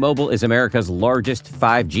towns. T-Mobile is America's largest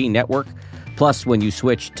 5G network. Plus, when you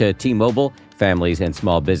switch to T-Mobile, families and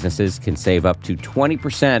small businesses can save up to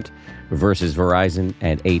 20% versus Verizon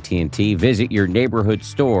and AT&T. Visit your neighborhood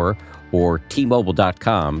store or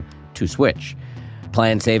T-Mobile.com to switch.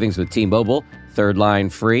 Plan savings with T-Mobile. Third line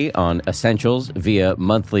free on essentials via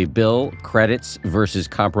monthly bill credits versus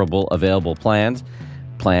comparable available plans.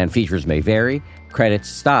 Plan features may vary. Credits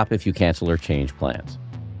stop if you cancel or change plans.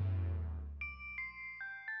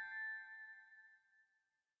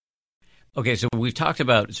 Okay, so we've talked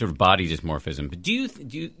about sort of body dysmorphism, but do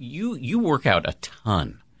you work out a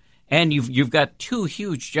ton, and you've got 2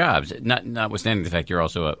 huge jobs. Notwithstanding the fact you're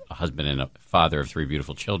also a husband and a father of 3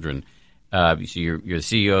 beautiful children. So you're the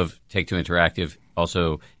CEO of Take-Two Interactive.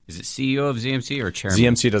 Also, is it CEO of ZMC or chairman?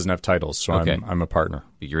 ZMC doesn't have titles, so okay. I'm a partner.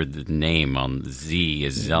 You're the name on Z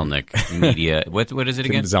is Zelnick Media. What is it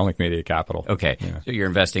again? Zelnick Media Capital. Okay, yeah. So you're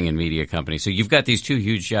investing in media companies. So you've got these 2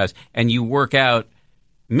 huge jobs, and you work out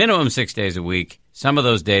minimum 6 days a week. Some of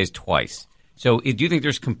those days twice. So do you think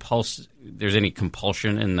there's any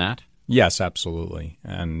compulsion in that? Yes, absolutely.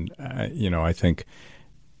 And I think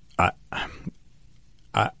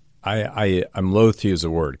I'm loath to use a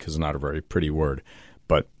word because it's not a very pretty word,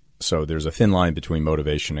 but So there's a thin line between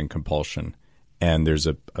motivation and compulsion, and there's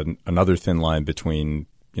another thin line between,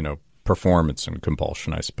 performance and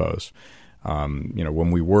compulsion, I suppose.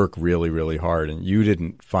 When we work really, really hard, and you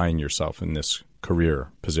didn't find yourself in this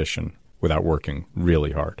career position without working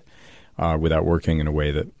really hard, without working in a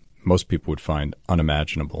way that most people would find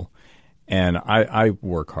unimaginable. And I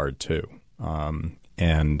work hard too.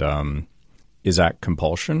 Is that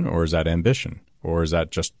compulsion, or is that ambition, or is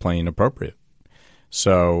that just plain appropriate?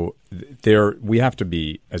 So we have to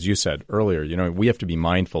be, as you said earlier, we have to be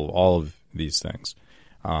mindful of all of these things.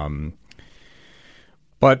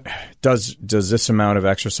 But does this amount of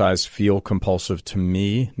exercise feel compulsive to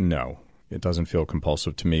me? No, it doesn't feel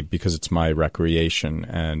compulsive to me because it's my recreation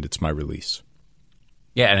and it's my release.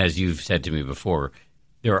 Yeah, and as you've said to me before,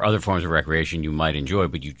 there are other forms of recreation you might enjoy,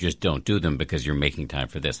 but you just don't do them because you're making time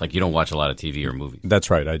for this. Like you don't watch a lot of TV or movies.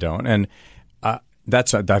 That's right, I don't. And I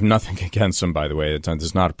have nothing against them, by the way.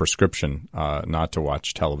 It's not a prescription not to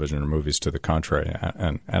watch television or movies. To the contrary,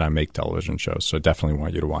 and I make television shows, so I definitely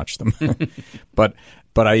want you to watch them. But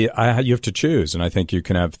you have to choose, and I think you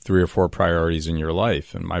can have 3 or 4 priorities in your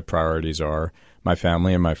life. And my priorities are my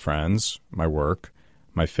family and my friends, my work,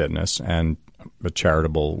 my fitness, and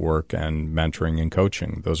charitable work and mentoring and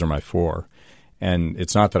coaching. Those are my 4. And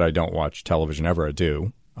it's not that I don't watch television ever. I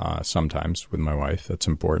do. Sometimes with my wife. That's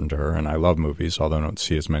important to her. And I love movies, although I don't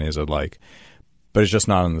see as many as I'd like. But it's just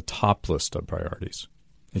not on the top list of priorities.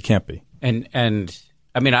 It can't be. And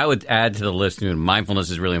I mean, I would add to the list, mindfulness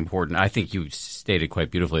is really important. I think you stated quite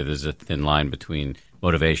beautifully there's a thin line between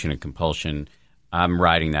motivation and compulsion. I'm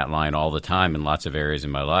riding that line all the time in lots of areas in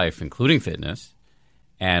my life, including fitness.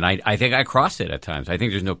 And I think I cross it at times. I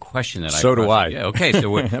think there's no question that so do I. Yeah, okay,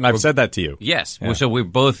 so and I've said that to you. Yes. Yeah. So we're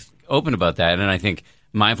both open about that. And I think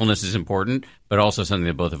mindfulness is important, but also something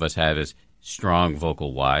that both of us have is strong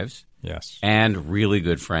vocal wives. Yes. And really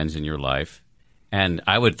good friends in your life. And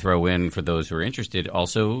I would throw in, for those who are interested,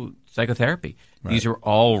 also psychotherapy. Right. These are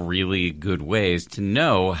all really good ways to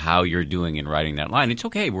know how you're doing in riding that line. It's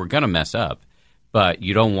okay. We're going to mess up, but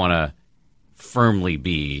you don't want to firmly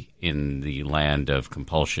be in the land of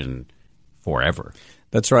compulsion forever.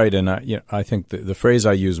 That's right. And I think the phrase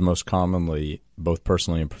I use most commonly, both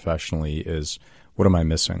personally and professionally, is, what am I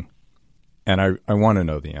missing? And I want to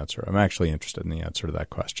know the answer. I'm actually interested in the answer to that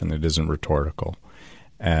question. It isn't rhetorical.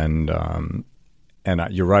 And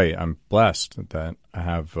you're right. I'm blessed that I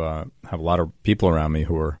have a lot of people around me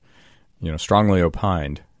who are, strongly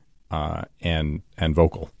opined and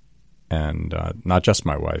vocal, and not just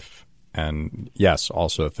my wife. And yes,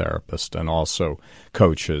 also a therapist, and also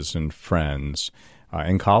coaches and friends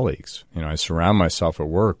and colleagues. I surround myself at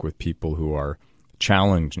work with people who are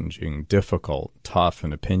challenging, difficult, tough,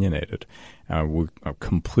 and opinionated. We're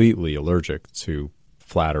completely allergic to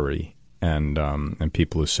flattery and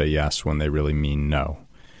people who say yes when they really mean no.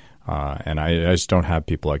 And I just don't have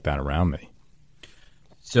people like that around me.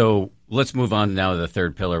 So let's move on now to the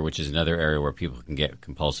third pillar, which is another area where people can get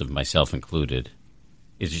compulsive, myself included,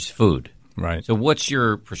 is just food. Right. So what's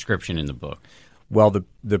your prescription in the book? Well,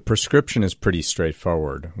 the prescription is pretty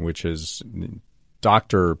straightforward, which is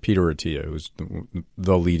Dr. Peter Attia, who's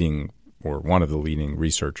the leading or one of the leading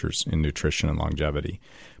researchers in nutrition and longevity,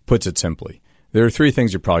 puts it simply. There are 3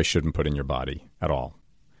 things you probably shouldn't put in your body at all: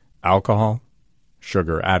 alcohol,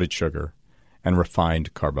 sugar, added sugar, and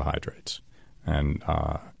refined carbohydrates. And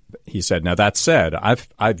he said, now that said,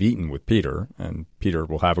 I've eaten with Peter, and Peter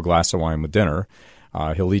will have a glass of wine with dinner.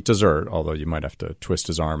 He'll eat dessert, although you might have to twist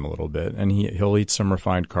his arm a little bit, and he'll eat some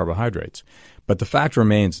refined carbohydrates. But the fact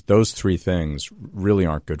remains, those 3 things really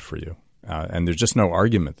aren't good for you. And there's just no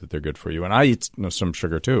argument that they're good for you. And I eat some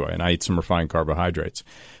sugar too, and I eat some refined carbohydrates.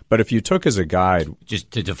 But if you took as a guide...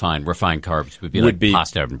 Just to define, refined carbs would be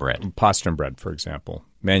pasta and bread. Pasta and bread, for example.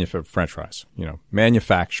 French fries,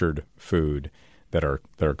 manufactured food that are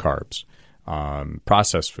carbs.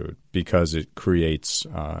 Processed food, because it creates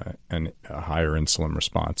a higher insulin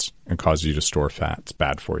response and causes you to store fat. It's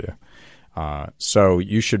bad for you. So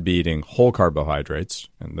you should be eating whole carbohydrates,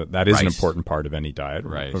 and that is an important part of any diet.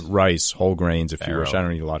 Rice, whole grains, if you wish. I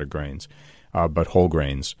don't eat a lot of grains, but whole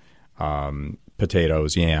grains,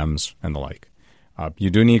 potatoes, yams, and the like. You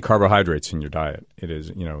do need carbohydrates in your diet. It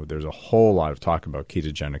is, there's a whole lot of talk about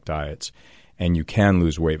ketogenic diets. And you can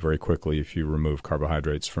lose weight very quickly if you remove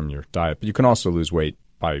carbohydrates from your diet. But you can also lose weight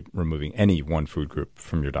by removing any one food group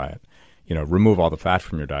from your diet. Remove all the fat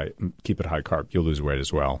from your diet, keep it high carb, you'll lose weight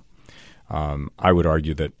as well. I would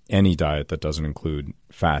argue that any diet that doesn't include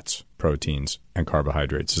fats, proteins, and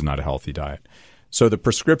carbohydrates is not a healthy diet. So the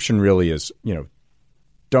prescription really is,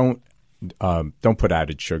 don't put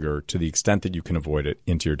added sugar to the extent that you can avoid it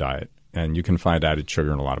into your diet. and you can find added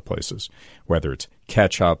sugar in a lot of places, whether it's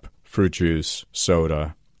ketchup, fruit juice,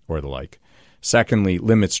 soda, or the like. Secondly,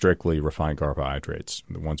 limit strictly refined carbohydrates,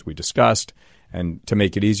 the ones we discussed, and to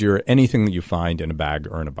make it easier, anything that you find in a bag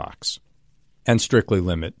or in a box. And strictly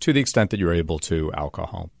limit, to the extent that you're able to,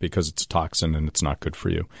 alcohol, because it's a toxin and it's not good for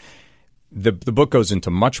you. The book goes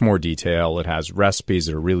into much more detail. It has recipes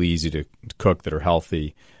that are really easy to cook, that are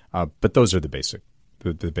healthy, but those are the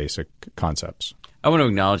basic concepts. I want to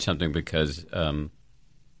acknowledge something because,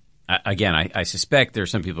 I suspect there are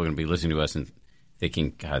some people going to be listening to us and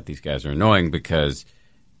thinking, God, these guys are annoying because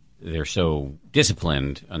they're so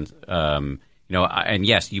disciplined. And, and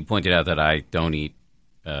yes, you pointed out that I don't eat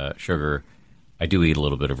sugar. I do eat a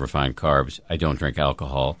little bit of refined carbs. I don't drink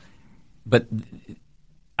alcohol. But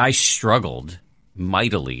I struggled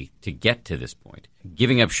mightily to get to this point.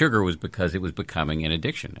 Giving up sugar was because it was becoming an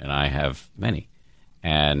addiction, and I have many.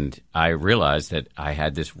 And I realized that I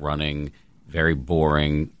had this running, very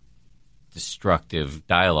boring, destructive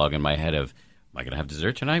dialogue in my head of, am I going to have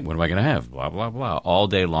dessert tonight? What am I going to have? Blah, blah, blah, all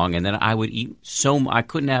day long. And then I would eat I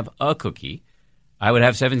couldn't have a cookie. I would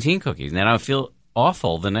have 17 cookies, and then I would feel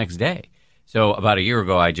awful the next day. So about a year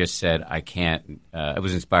ago, I just said I can't. I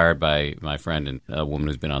was inspired by my friend and a woman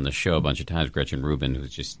who's been on the show a bunch of times, Gretchen Rubin,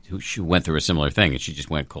 she went through a similar thing, and she just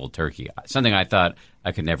went cold turkey. Something I thought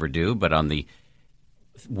I could never do, but on the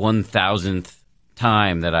 1,000th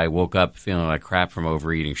time that I woke up feeling like crap from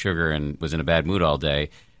overeating sugar and was in a bad mood all day,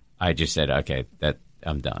 I just said, okay,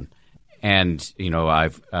 I'm done. And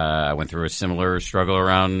I went through a similar struggle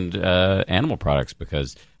around animal products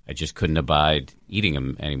because I just couldn't abide eating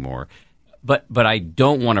them anymore. But I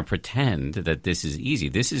don't want to pretend that this is easy.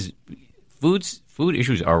 Food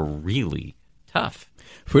issues are really tough.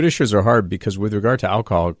 Food issues are hard because with regard to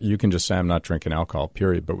alcohol, you can just say I'm not drinking alcohol,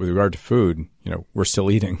 period. But with regard to food, we're still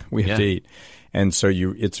eating. We have to eat. And so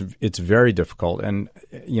it's very difficult. And,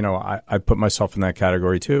 I put myself in that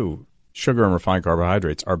category too. Sugar and refined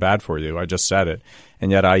carbohydrates are bad for you. I just said it. And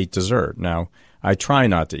yet I eat dessert. Now, I try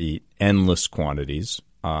not to eat endless quantities,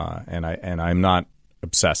 and I'm not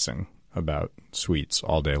obsessing about sweets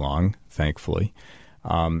all day long, thankfully.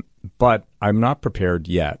 But I'm not prepared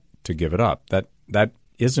yet to give it up. That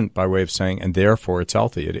isn't by way of saying, and therefore it's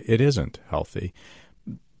healthy. It isn't healthy.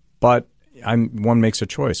 But one makes a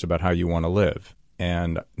choice about how you want to live,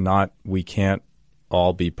 and we can't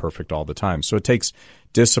all be perfect all the time. So it takes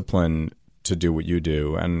discipline to do what you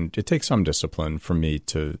do, and it takes some discipline for me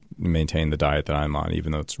to maintain the diet that I'm on,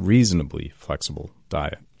 even though it's reasonably flexible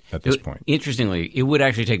diet at this point. Interestingly, it would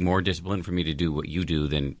actually take more discipline for me to do what you do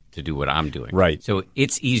than to do what I'm doing. Right. So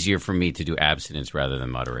it's easier for me to do abstinence rather than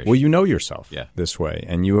moderation. Well, you know yourself this way,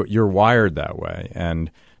 and you're wired that way.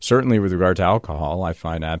 And certainly with regard to alcohol, I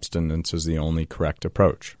find abstinence is the only correct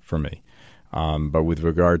approach for me. But with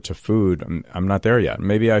regard to food, I'm not there yet.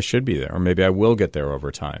 Maybe I should be there, or maybe I will get there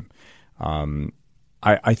over time.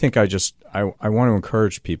 I think I want to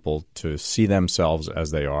encourage people to see themselves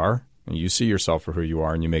as they are. You see yourself for who you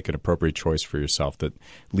are, and you make an appropriate choice for yourself that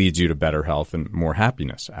leads you to better health and more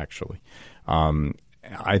happiness, actually.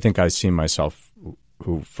 I think I see myself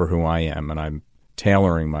for who I am, and I'm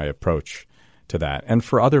tailoring my approach to that. And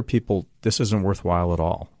for other people, this isn't worthwhile at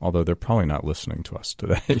all, although they're probably not listening to us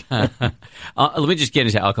today. Let me just get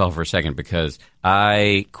into alcohol for a second, because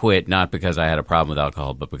I quit not because I had a problem with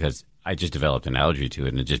alcohol, but because I just developed an allergy to it,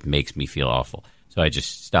 and it just makes me feel awful. So I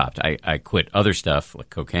just stopped. I quit other stuff like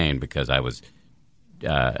cocaine because I was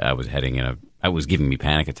giving me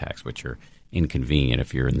panic attacks, which are inconvenient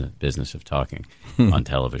if you're in the business of talking on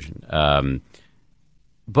television.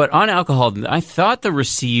 But on alcohol, I thought the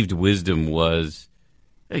received wisdom was,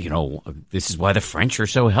 this is why the French are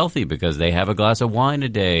so healthy, because they have a glass of wine a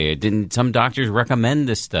day. Didn't some doctors recommend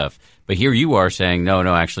this stuff? But here you are saying, no,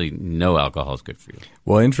 actually, no alcohol is good for you.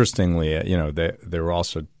 Well, interestingly, they were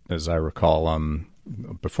also, as I recall,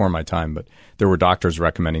 before my time, but there were doctors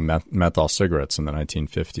recommending menthol cigarettes in the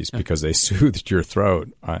 1950s because they soothed your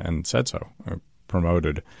throat and said so,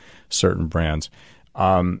 promoted certain brands.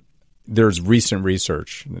 There's recent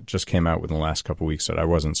research that just came out within the last couple of weeks that I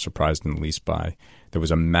wasn't surprised in the least by. There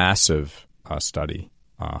was a massive study,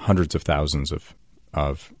 hundreds of thousands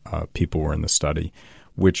of people were in the study,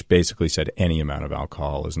 which basically said any amount of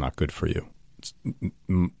alcohol is not good for you.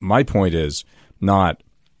 My point is not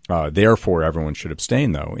therefore everyone should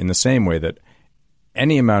abstain, though, in the same way that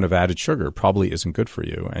any amount of added sugar probably isn't good for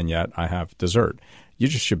you, and yet I have dessert. You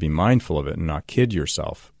just should be mindful of it and not kid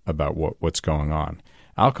yourself about what's going on.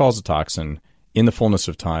 Alcohol is a toxin. In the fullness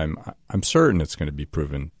of time, I'm certain it's going to be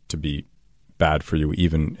proven to be bad for you,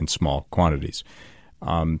 even in small quantities.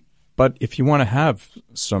 But if you want to have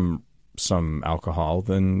some alcohol,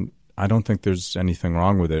 then I don't think there's anything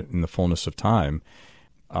wrong with it in the fullness of time.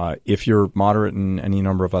 If you're moderate in any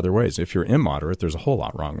number of other ways. If you're immoderate, there's a whole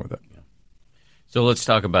lot wrong with it. So let's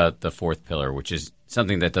talk about the fourth pillar, which is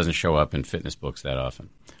something that doesn't show up in fitness books that often.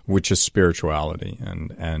 Which is spirituality,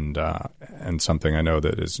 and something I know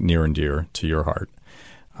that is near and dear to your heart,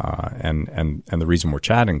 and the reason we're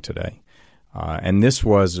chatting today. And this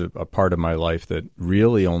was a part of my life that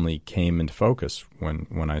really only came into focus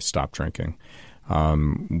when I stopped drinking,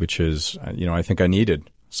 which is, I think I needed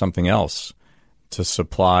something else to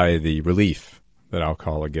supply the relief that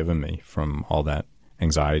alcohol had given me from all that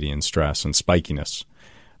anxiety and stress and spikiness.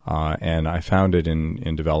 And I found it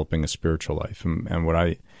in developing a spiritual life. And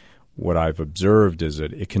what I've observed is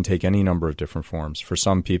that it can take any number of different forms. For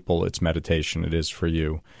some people, it's meditation. It is for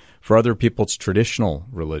you. For other people, it's traditional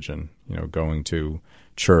religion, going to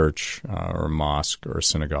church or a mosque or a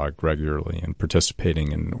synagogue regularly and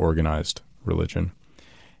participating in organized religion.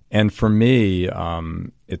 And for me,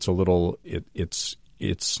 it's a little. It's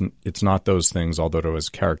not those things, although it has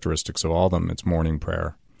characteristics of all of them. It's morning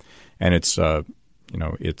prayer, and it's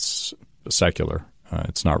it's secular.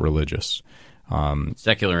 It's not religious.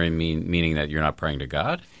 Secular meaning that you're not praying to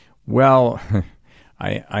God? Well,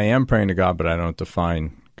 I am praying to God, but I don't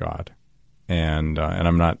define God, and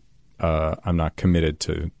I'm not committed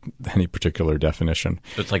to any particular definition.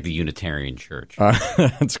 So it's like the Unitarian Church.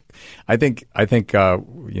 I think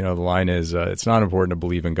the line is it's not important to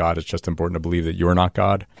believe in God. It's just important to believe that you're not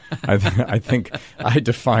God. I think I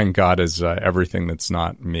define God as everything that's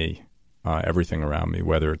not me, everything around me,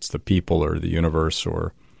 whether it's the people or the universe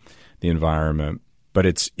or the environment. But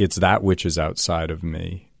it's that which is outside of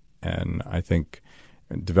me, and I think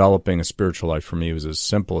developing a spiritual life for me was as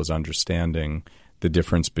simple as understanding the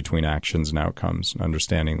difference between actions and outcomes, and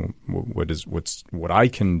understanding what I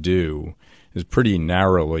can do is pretty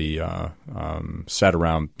narrowly set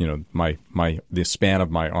around the span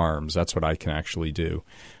of my arms. That's what I can actually do.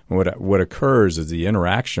 And what occurs is the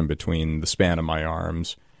interaction between the span of my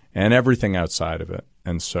arms and everything outside of it.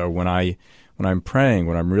 And so when I'm praying,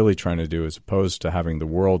 what I'm really trying to do, as opposed to having the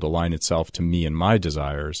world align itself to me and my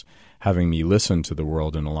desires, having me listen to the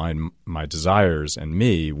world and align my desires and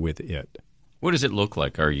me with it. What does it look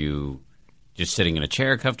like? Are you just sitting in a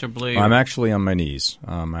chair comfortably? I'm actually on my knees.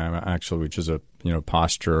 Which is a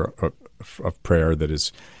posture of prayer that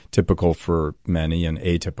is typical for many and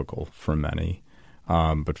atypical for many.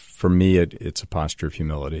 But for me, it's a posture of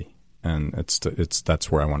humility, and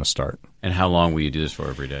that's where I want to start. And how long will you do this for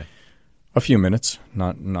every day? A few minutes,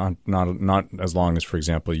 not as long as, for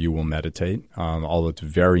example, you will meditate, although it's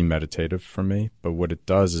very meditative for me. But what it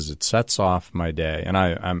does is it sets off my day, and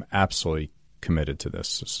I'm absolutely committed to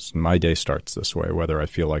this. My day starts this way, whether I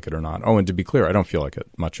feel like it or not. Oh, and to be clear, I don't feel like it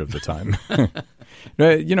much of the time.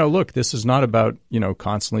 Look, this is not about,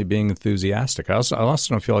 constantly being enthusiastic. I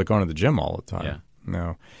also don't feel like going to the gym all the time. Yeah.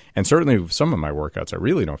 No. And certainly some of my workouts I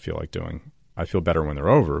really don't feel like doing. I feel better when they're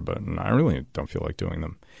over, but I really don't feel like doing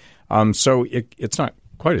them. So it's not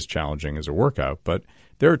quite as challenging as a workout, but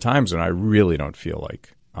there are times when I really don't feel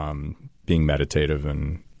like being meditative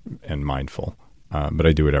and mindful, but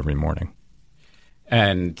I do it every morning.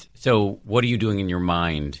 And so what are you doing in your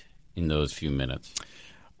mind in those few minutes?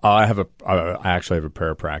 I actually have a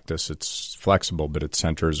prayer practice. It's flexible, but it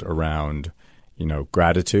centers around,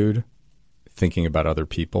 gratitude, thinking about other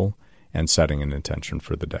people, and setting an intention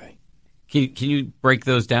for the day. Can you break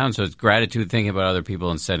those down? So it's gratitude, thinking about other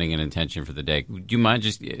people, and setting an intention for the day. Do you mind,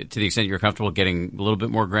 just to the extent you're comfortable, getting a little bit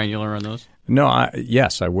more granular on those? No,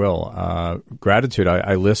 yes, I will. Gratitude,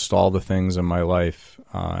 I list all the things in my life,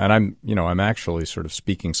 and I'm actually sort of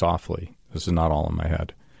speaking softly. This is not all in my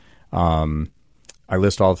head. I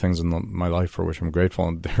list all the things in my life for which I'm grateful,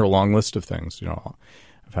 and they're a long list of things.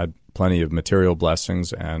 I've had plenty of material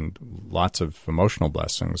blessings and lots of emotional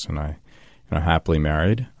blessings, and I'm happily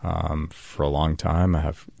married for a long time. I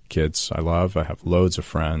have kids I love. I have loads of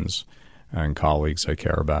friends and colleagues I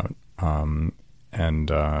care about, and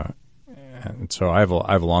so I have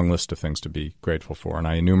a long list of things to be grateful for, and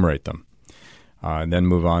I enumerate them, and then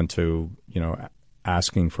move on to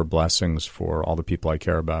asking for blessings for all the people I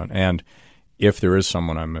care about, and if there is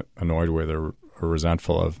someone I'm annoyed with or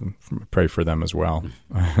resentful of, pray for them as well.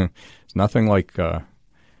 It's nothing like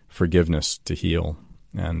forgiveness to heal.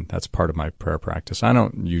 And that's part of my prayer practice. I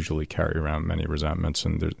don't usually carry around many resentments,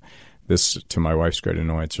 and this, to my wife's great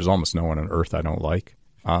annoyance, there's almost no one on earth I don't like.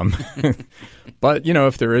 But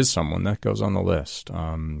if there is someone, that goes on the list,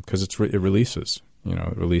 because it releases.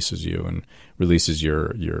 It releases you and releases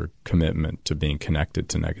your commitment to being connected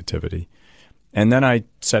to negativity. And then I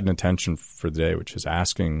set an intention for the day, which is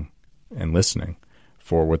asking and listening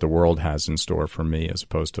for what the world has in store for me as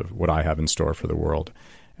opposed to what I have in store for the world.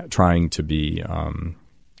 Trying to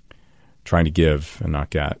give and not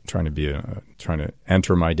get, trying to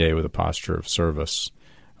enter my day with a posture of service,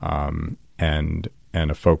 and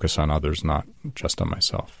a focus on others, not just on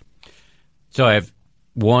myself. So I have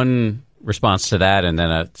one response to that, and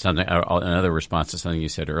then another response to something you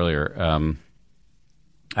said earlier.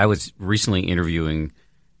 I was recently interviewing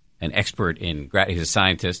an expert he's a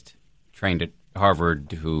scientist trained at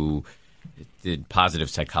Harvard who did positive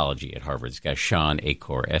psychology at Harvard. This guy, Shawn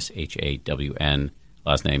Achor, Shawn,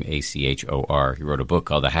 last name Achor. He wrote a book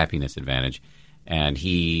called The Happiness Advantage, and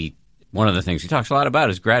one of the things he talks a lot about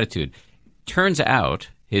is gratitude. Turns out,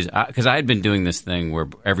 because I had been doing this thing where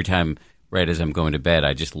every time, right as I'm going to bed,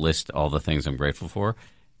 I just list all the things I'm grateful for.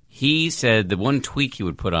 He said the one tweak he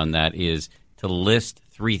would put on that is to list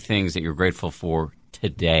 3 things that you're grateful for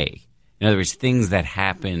today. In other words, things that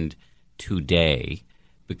happened today,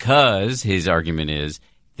 because his argument is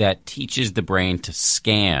that teaches the brain to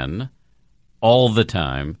scan all the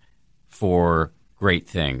time for great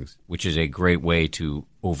things, which is a great way to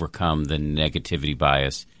overcome the negativity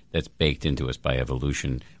bias that's baked into us by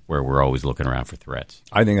evolution, where we're always looking around for threats.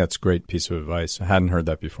 I think that's a great piece of advice. I hadn't heard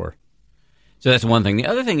that before. So that's one thing. The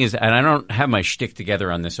other thing is, and I don't have my shtick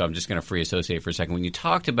together on this, so I'm just going to free associate for a second. When you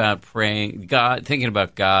talked about praying, God, thinking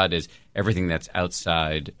about God as everything that's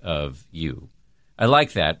outside of you, I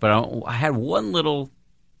like that. But I had one little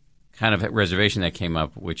kind of reservation that came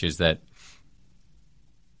up, which is that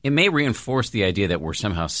it may reinforce the idea that we're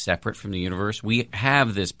somehow separate from the universe. We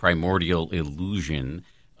have this primordial illusion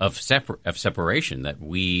of separation, that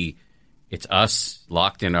it's us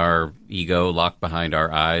locked in our ego, locked behind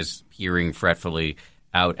our eyes, peering fretfully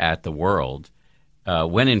out at the world,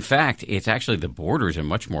 when in fact it's actually the borders are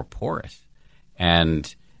much more porous.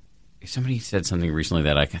 And somebody said something recently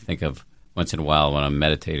that I can think of once in a while when I'm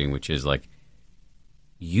meditating, which is like,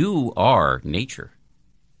 you are nature.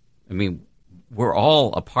 I mean, we're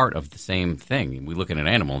all a part of the same thing. We look at an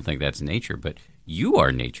animal and think that's nature, but you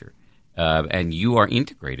are nature, and you are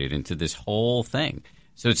integrated into this whole thing.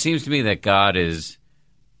 So it seems to me that God is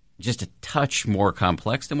just a touch more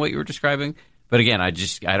complex than what you were describing. But again,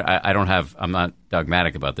 I'm not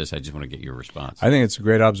dogmatic about this. I just want to get your response. I think it's a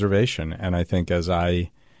great observation. And I think as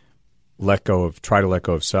I try to let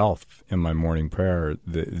go of self in my morning prayer,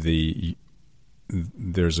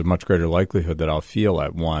 there's a much greater likelihood that I'll feel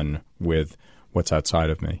at one with what's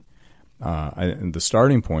outside of me. And the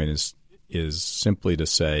starting point is simply to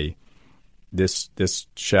say, this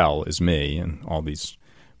shell is me, and all these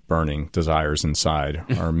burning desires inside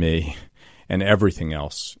are me, and everything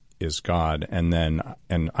else is God. And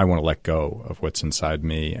I want to let go of what's inside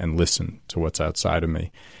me and listen to what's outside of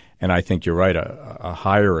me. And I think you're right. A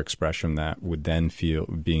higher expression that would then feel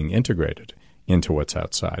being integrated into what's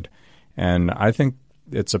outside. And I think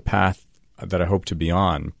it's a path that I hope to be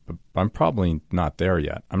on, but I'm probably not there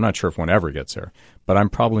yet. I'm not sure if one ever gets there, but I'm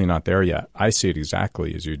probably not there yet. I see it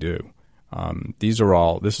exactly as you do. This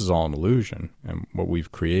is all an illusion, and what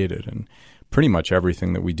we've created, and pretty much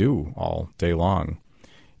everything that we do all day long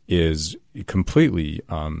is completely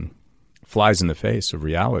flies in the face of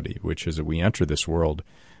reality, which is that we enter this world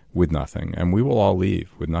with nothing, and we will all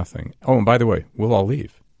leave with nothing. Oh, and by the way, we'll all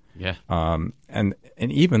leave. Yeah. And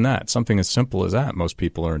even that, something as simple as that, most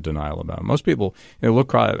people are in denial about. Most people,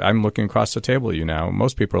 I'm looking across the table at you now.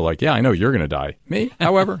 Most people are like, yeah, I know you're going to die. Me,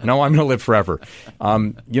 however, no, I'm going to live forever.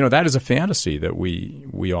 That is a fantasy that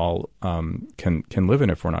we all can live in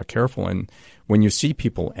if we're not careful. And when you see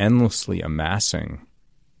people endlessly amassing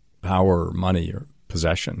power, money, or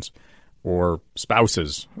possessions, or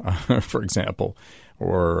spouses, for example,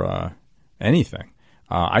 or anything,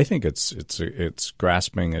 I think it's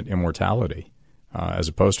grasping at immortality, as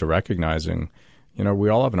opposed to recognizing, we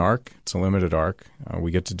all have an arc. It's a limited arc.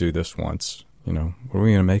 We get to do this once. What are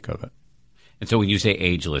we going to make of it? And so when you say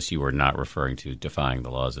ageless, you are not referring to defying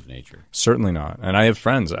the laws of nature. Certainly not. And I have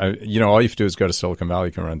friends. All you have to do is go to Silicon Valley.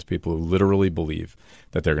 You can run into people who literally believe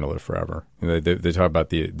that they're going to live forever. They talk about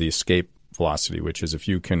the escape velocity, which is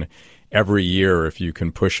every year, if you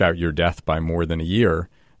can push out your death by more than a year,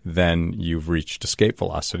 then you've reached escape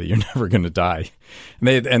velocity. You're never going to die.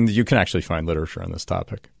 And you can actually find literature on this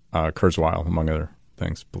topic. Kurzweil, among other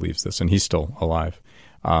things, believes this, and he's still alive.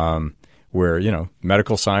 Where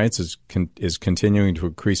medical science is continuing to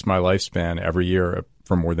increase my lifespan every year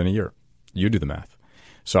for more than a year. You do the math.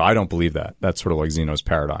 So I don't believe that. That's sort of like Zeno's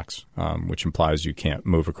paradox, which implies you can't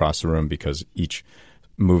move across the room because each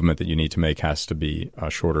movement that you need to make has to be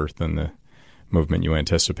shorter than the movement you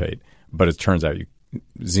anticipate. But it turns out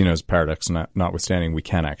Zeno's paradox notwithstanding, we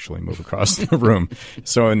can actually move across the room.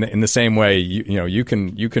 So in the same way, you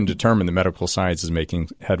can determine the medical science is making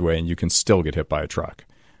headway, and you can still get hit by a truck.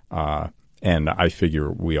 And I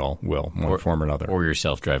figure we all will, one form or another. Or your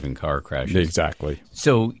self-driving car crashes. Exactly.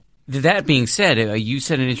 So that being said, you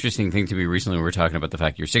said an interesting thing to me recently. We were talking about the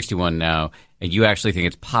fact you're 61 now, and you actually think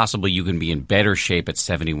it's possible you can be in better shape at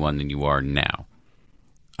 71 than you are now.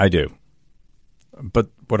 I do. But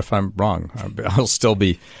what if I'm wrong? I'll still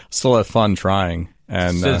have fun trying.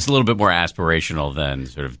 And so it's a little bit more aspirational than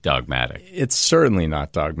sort of dogmatic. It's certainly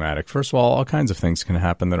not dogmatic. First of all kinds of things can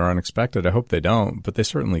happen that are unexpected. I hope they don't, but they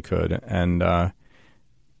certainly could. And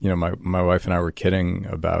my wife and I were kidding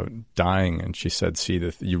about dying, and she said,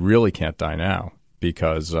 "See, you really can't die now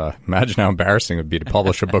because imagine how embarrassing it would be to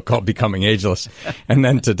publish a book called Becoming Ageless and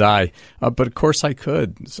then to die." But of course, I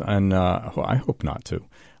could, and I hope not to.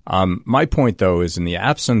 My point, though, is in the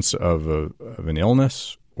absence of an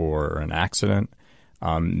illness or an accident.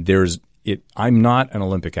 I'm not an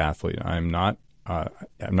Olympic athlete. I'm not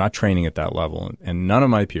training at that level, and none of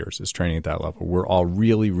my peers is training at that level. We're all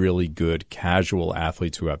really, really good casual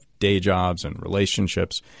athletes who have day jobs and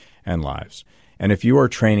relationships and lives. And if you are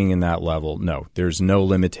training in that level, no, there's no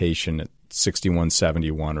limitation at 61,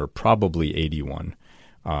 71, or probably 81.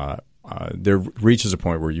 There reaches a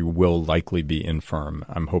point where you will likely be infirm.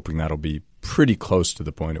 I'm hoping that'll be pretty close to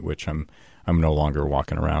the point at which I'm no longer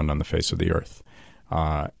walking around on the face of the earth.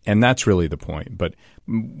 And that's really the point. But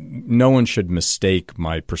no one should mistake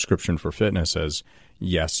my prescription for fitness as,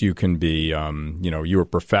 yes, you can be, you're a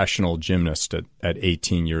professional gymnast at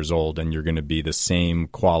 18 years old and you're going to be the same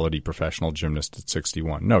quality professional gymnast at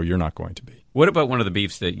 61. No, you're not going to be. What about one of the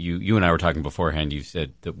beefs that you and I were talking beforehand? You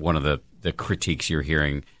said that one of the critiques you're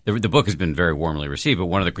hearing, the book has been very warmly received, but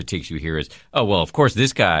one of the critiques you hear is, oh, well, of course,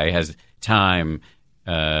 this guy has time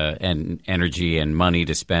and energy and money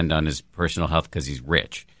to spend on his personal health because he's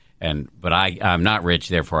rich. But I'm not rich,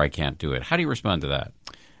 therefore I can't do it. How do you respond to that?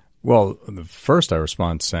 Well, first I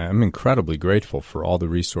respond saying I'm incredibly grateful for all the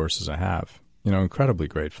resources I have. Incredibly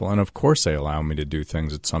grateful. And of course they allow me to do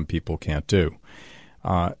things that some people can't do.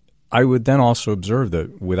 I would then also observe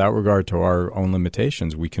that without regard to our own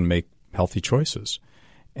limitations, we can make healthy choices.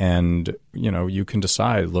 And, you can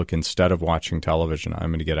decide, look, instead of watching television,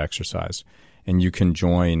 I'm going to get exercise. And you can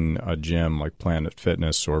join a gym like Planet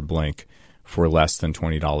Fitness or Blink for less than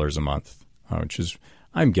 $20 a month, which is,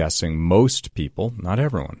 I'm guessing, most people, not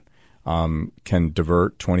everyone, can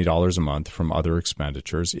divert $20 a month from other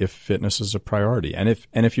expenditures if fitness is a priority. And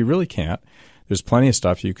if you really can't, there's plenty of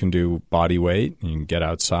stuff you can do body weight. You can get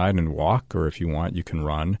outside and walk, or if you want, you can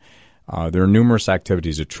run. There are numerous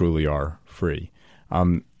activities that truly are free.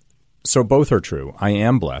 So both are true. I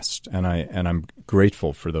am blessed, and I'm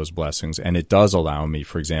grateful for those blessings. And it does allow me,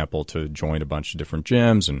 for example, to join a bunch of different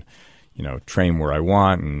gyms and, train where I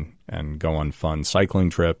want and go on fun cycling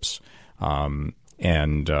trips. But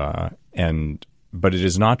it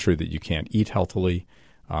is not true that you can't eat healthily.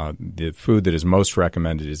 The food that is most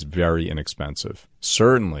recommended is very inexpensive.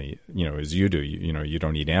 Certainly, as you do, you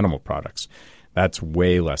don't eat animal products. That's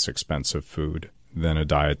way less expensive food than a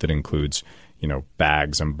diet that includes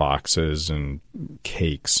bags and boxes and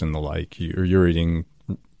cakes and the like. You're eating,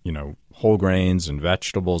 whole grains and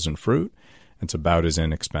vegetables and fruit. It's about as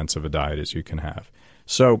inexpensive a diet as you can have.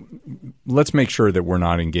 So let's make sure that we're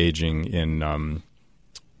not engaging in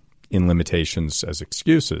limitations as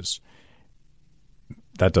excuses.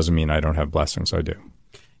 That doesn't mean I don't have blessings. I do.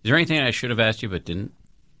 Is there anything I should have asked you but didn't?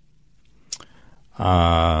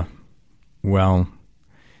 Well,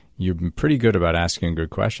 you've been pretty good about asking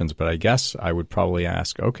good questions, but I guess I would probably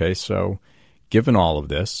ask, okay, so given all of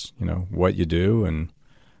this, what you do and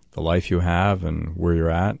the life you have and where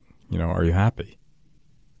you're at, are you happy?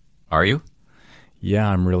 Are you? Yeah,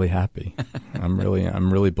 I'm really happy. I'm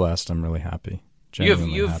really blessed. I'm really happy.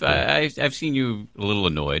 Happy. I've seen you a little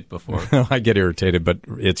annoyed before. I get irritated, but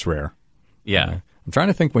it's rare. Yeah. I'm trying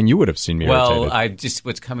to think when you would have seen me irritated. Well,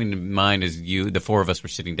 what's coming to mind is the four of us were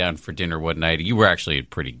sitting down for dinner one night. You were actually in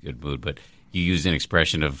pretty good mood, but you used an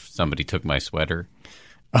expression of somebody took my sweater.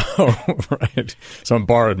 Oh, right. Someone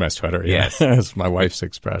borrowed my sweater. Yes. That's my wife's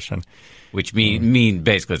expression. Which mean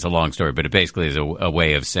basically, it's a long story, but it basically is a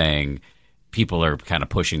way of saying people are kind of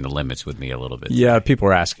pushing the limits with me a little bit. Yeah, people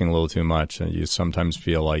are asking a little too much. And you sometimes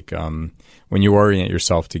feel like when you orient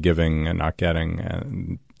yourself to giving and not getting,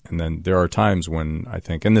 and then there are times when I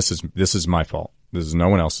think, and this is my fault. This is no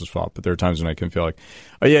one else's fault, but there are times when I can feel like,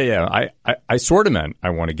 oh, yeah, I sort of meant I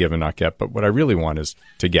want to give and not get, but what I really want is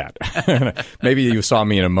to get. Maybe you saw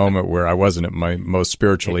me in a moment where I wasn't at my most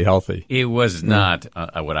spiritually healthy. It was not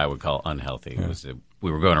what I would call unhealthy. It was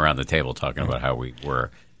we were going around the table talking about how we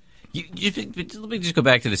were. Let me just go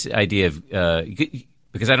back to this idea of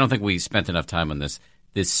because I don't think we spent enough time on this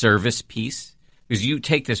service piece. Because you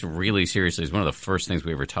take this really seriously. It's one of the first things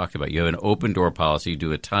we ever talked about. You have an open door policy. You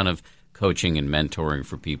do a ton of coaching and mentoring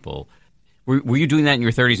for people. Were you doing that in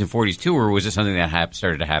your 30s and 40s too, or was it something that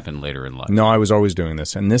started to happen later in life? No, I was always doing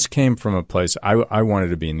this. And this came from a place, I wanted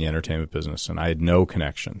to be in the entertainment business, and I had no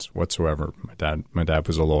connections whatsoever. My dad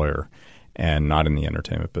was a lawyer and not in the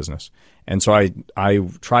entertainment business. And so I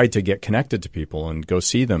tried to get connected to people and go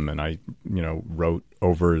see them, and I wrote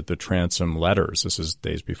over the transom letters. This is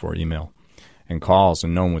days before email. And calls,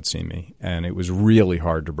 and no one would see me. And it was really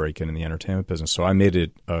hard to break in the entertainment business. So I made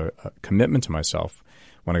it a commitment to myself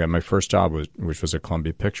when I got my first job, which was at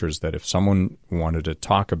Columbia Pictures, that if someone wanted to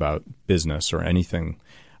talk about business or anything,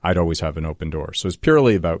 I'd always have an open door. So it's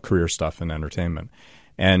purely about career stuff and entertainment.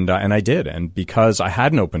 And I did. And because I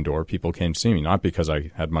had an open door, people came to see me, not because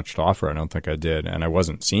I had much to offer. I don't think I did. And I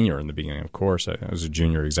wasn't senior in the beginning, of course. I was a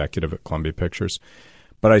junior executive at Columbia Pictures.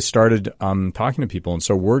 But I started talking to people. And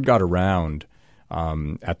so word got around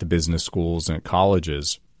at the business schools and at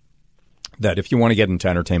colleges that if you want to get into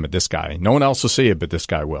entertainment, this guy, no one else will see it, but this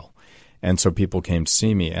guy will. And so people came to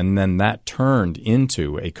see me. And then that turned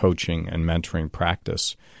into a coaching and mentoring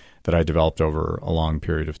practice that I developed over a long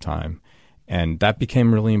period of time. And that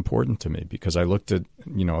became really important to me because I looked at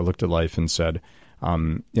life and said,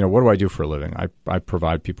 what do I do for a living? I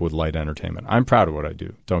provide people with light entertainment. I'm proud of what I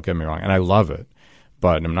do. Don't get me wrong. And I love it.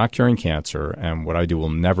 But I'm not curing cancer, and what I do will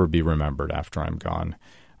never be remembered after I'm gone.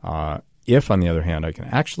 If, on the other hand, I can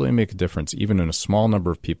actually make a difference, even in a small number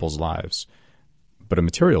of people's lives, but a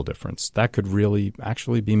material difference, that could really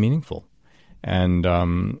actually be meaningful. And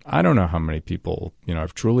I don't know how many people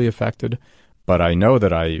I've truly affected, but I know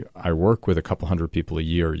that I work with a couple hundred people a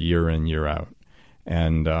year in, year out.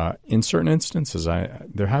 And in certain instances,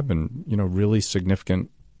 there have been really significant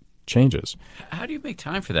changes. How do you make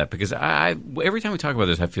time for that? Because I every time we talk about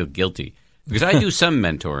this, I feel guilty because I do some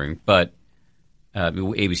mentoring, but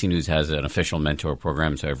ABC News has an official mentor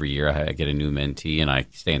program, so every year I get a new mentee, and I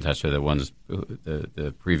stay in touch with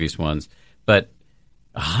the previous ones. But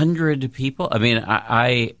 100 people? I mean,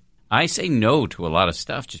 I say no to a lot of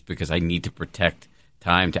stuff just because I need to protect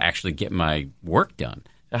time to actually get my work done.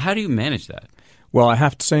 So how do you manage that? Well, I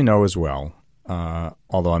have to say no as well,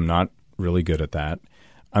 although I'm not really good at that.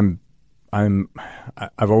 I've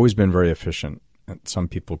always been very efficient. Some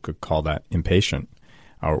people could call that impatient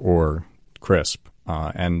or crisp.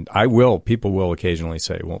 And people will occasionally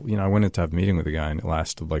say, well, I went in to have a meeting with a guy and it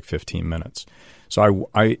lasted like 15 minutes. So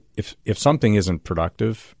if something isn't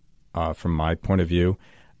productive from my point of view,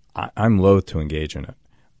 I'm loath to engage in it.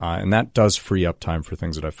 And that does free up time for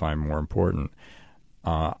things that I find more important.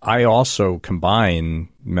 I also combine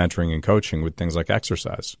mentoring and coaching with things like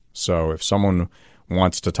exercise. So if someone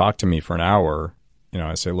wants to talk to me for an hour,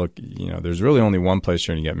 I say, look, there's really only one place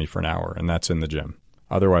you're going to get me for an hour, and that's in the gym.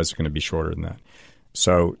 Otherwise, it's going to be shorter than that.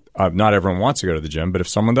 So not everyone wants to go to the gym, but if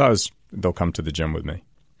someone does, they'll come to the gym with me.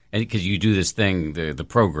 And because you do this thing, the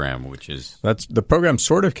program, which is... The program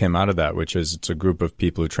sort of came out of that, which is it's a group of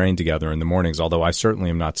people who train together in the mornings, although I certainly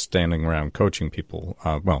am not standing around coaching people.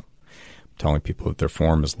 Telling people that their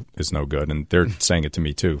form is no good, and they're saying it to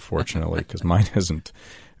me too, fortunately, because mine isn't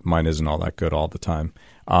all that good all the time.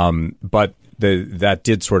 But that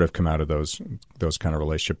did sort of come out of those kind of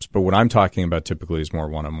relationships. But what I'm talking about typically is more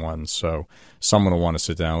one-on-one. So someone will want to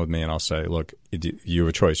sit down with me, and I'll say, look, you have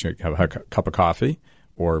a choice. You have a cup of coffee,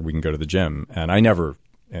 or we can go to the gym. And I never,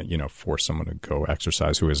 force someone to go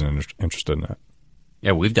exercise who isn't interested in that.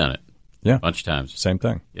 Yeah, we've done it. Yeah, a bunch of times. Same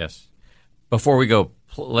thing. Yes. Before we go,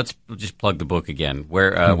 let's just plug the book again.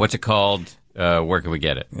 What's it called? Where can we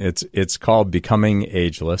get it? It's called Becoming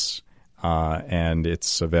Ageless, and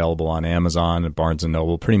it's available on Amazon and Barnes &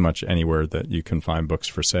 Noble, pretty much anywhere that you can find books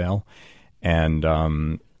for sale. And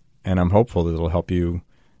I'm hopeful that it'll help you,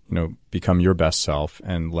 become your best self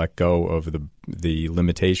and let go of the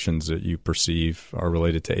limitations that you perceive are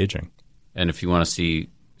related to aging. And if you want to see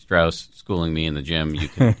Strauss schooling me in the gym, you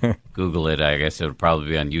can Google it. I guess it'll probably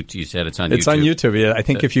be on YouTube. You said it's on YouTube. It's on YouTube, yeah. I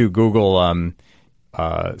think if you Google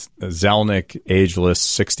Zelnick ageless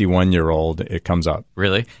 61-year-old, it comes up.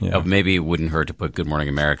 Really? Yeah. Maybe it wouldn't hurt to put Good Morning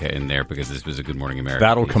America in there because this was a Good Morning America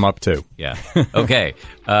That'll piece. Come up too. Yeah. Okay.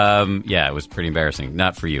 It was pretty embarrassing.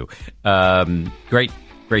 Not for you. Great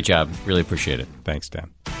job. Really appreciate it. Thanks, Dan.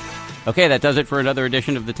 Okay, that does it for another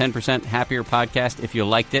edition of the 10% Happier podcast. If you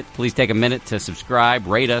liked it, please take a minute to subscribe,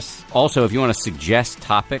 rate us. Also, if you want to suggest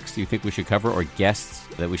topics you think we should cover or guests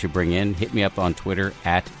that we should bring in, hit me up on Twitter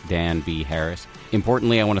at Dan B. Harris.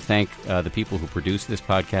 Importantly, I want to thank the people who produce this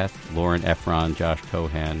podcast, Lauren Efron, Josh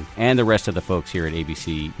Cohan, and the rest of the folks here at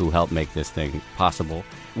ABC who helped make this thing possible.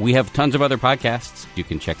 We have tons of other podcasts. You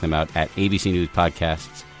can check them out at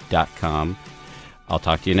abcnewspodcasts.com. I'll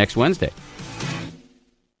talk to you next Wednesday.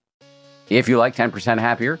 If you like 10%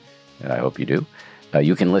 Happier, and I hope you do,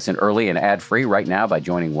 you can listen early and ad-free right now by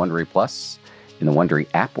joining Wondery Plus in the Wondery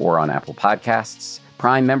app or on Apple Podcasts.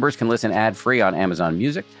 Prime members can listen ad-free on Amazon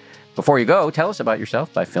Music. Before you go, tell us about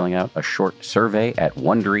yourself by filling out a short survey at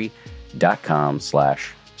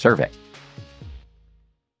Wondery.com/survey.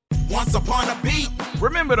 Once upon a beat.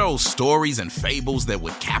 Remember those stories and fables that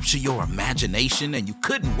would capture your imagination and you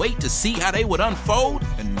couldn't wait to see how they would unfold?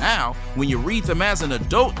 And now, when you read them as an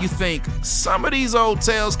adult, you think, some of these old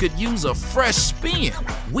tales could use a fresh spin.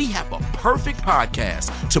 We have a perfect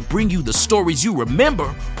podcast to bring you the stories you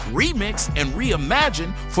remember, remix, and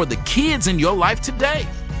reimagine for the kids in your life today.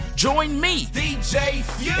 Join me, DJ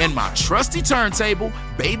Few, and my trusty turntable,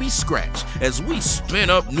 Baby Scratch, as we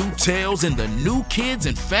spin up new tales in the New Kids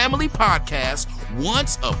and Family podcast,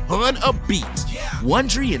 Once Upon a Beat.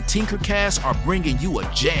 Wondery and Tinkercast are bringing you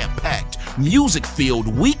a jam-packed, music-filled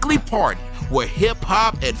weekly party where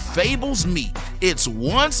hip-hop and fables meet. It's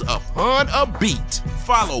Once Upon a Beat.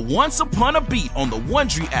 Follow Once Upon a Beat on the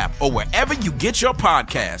Wondery app or wherever you get your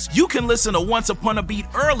podcasts. You can listen to Once Upon a Beat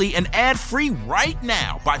early and ad-free right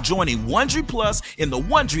now by joining Wondery Plus in the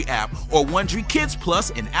Wondery app or Wondery Kids Plus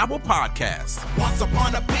in Apple Podcasts. Once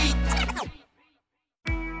Upon a Beat.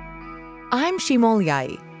 I'm Shimol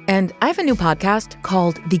Yai, and I have a new podcast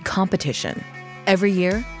called The Competition. Every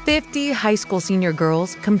year, 50 high school senior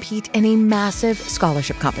girls compete in a massive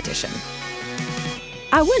scholarship competition.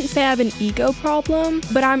 I wouldn't say I have an ego problem,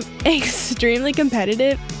 but I'm extremely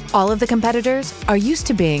competitive. All of the competitors are used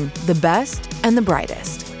to being the best and the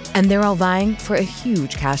brightest, and they're all vying for a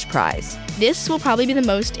huge cash prize. This will probably be the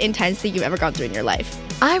most intense thing you've ever gone through in your life.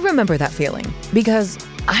 I remember that feeling because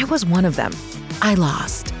I was one of them. I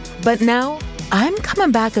lost. But now I'm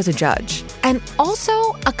coming back as a judge and also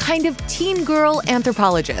a kind of teen girl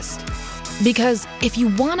anthropologist. Because if you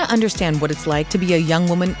want to understand what it's like to be a young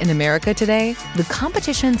woman in America today, The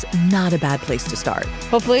Competition's not a bad place to start.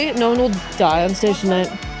 Hopefully, no one will die on stage tonight.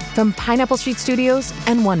 From Pineapple Street Studios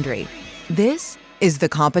and Wondery, this is The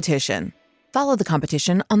Competition. Follow The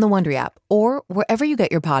Competition on the Wondery app or wherever you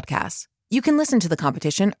get your podcasts. You can listen to The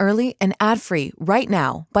Competition early and ad-free right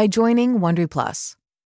now by joining Wondery Plus.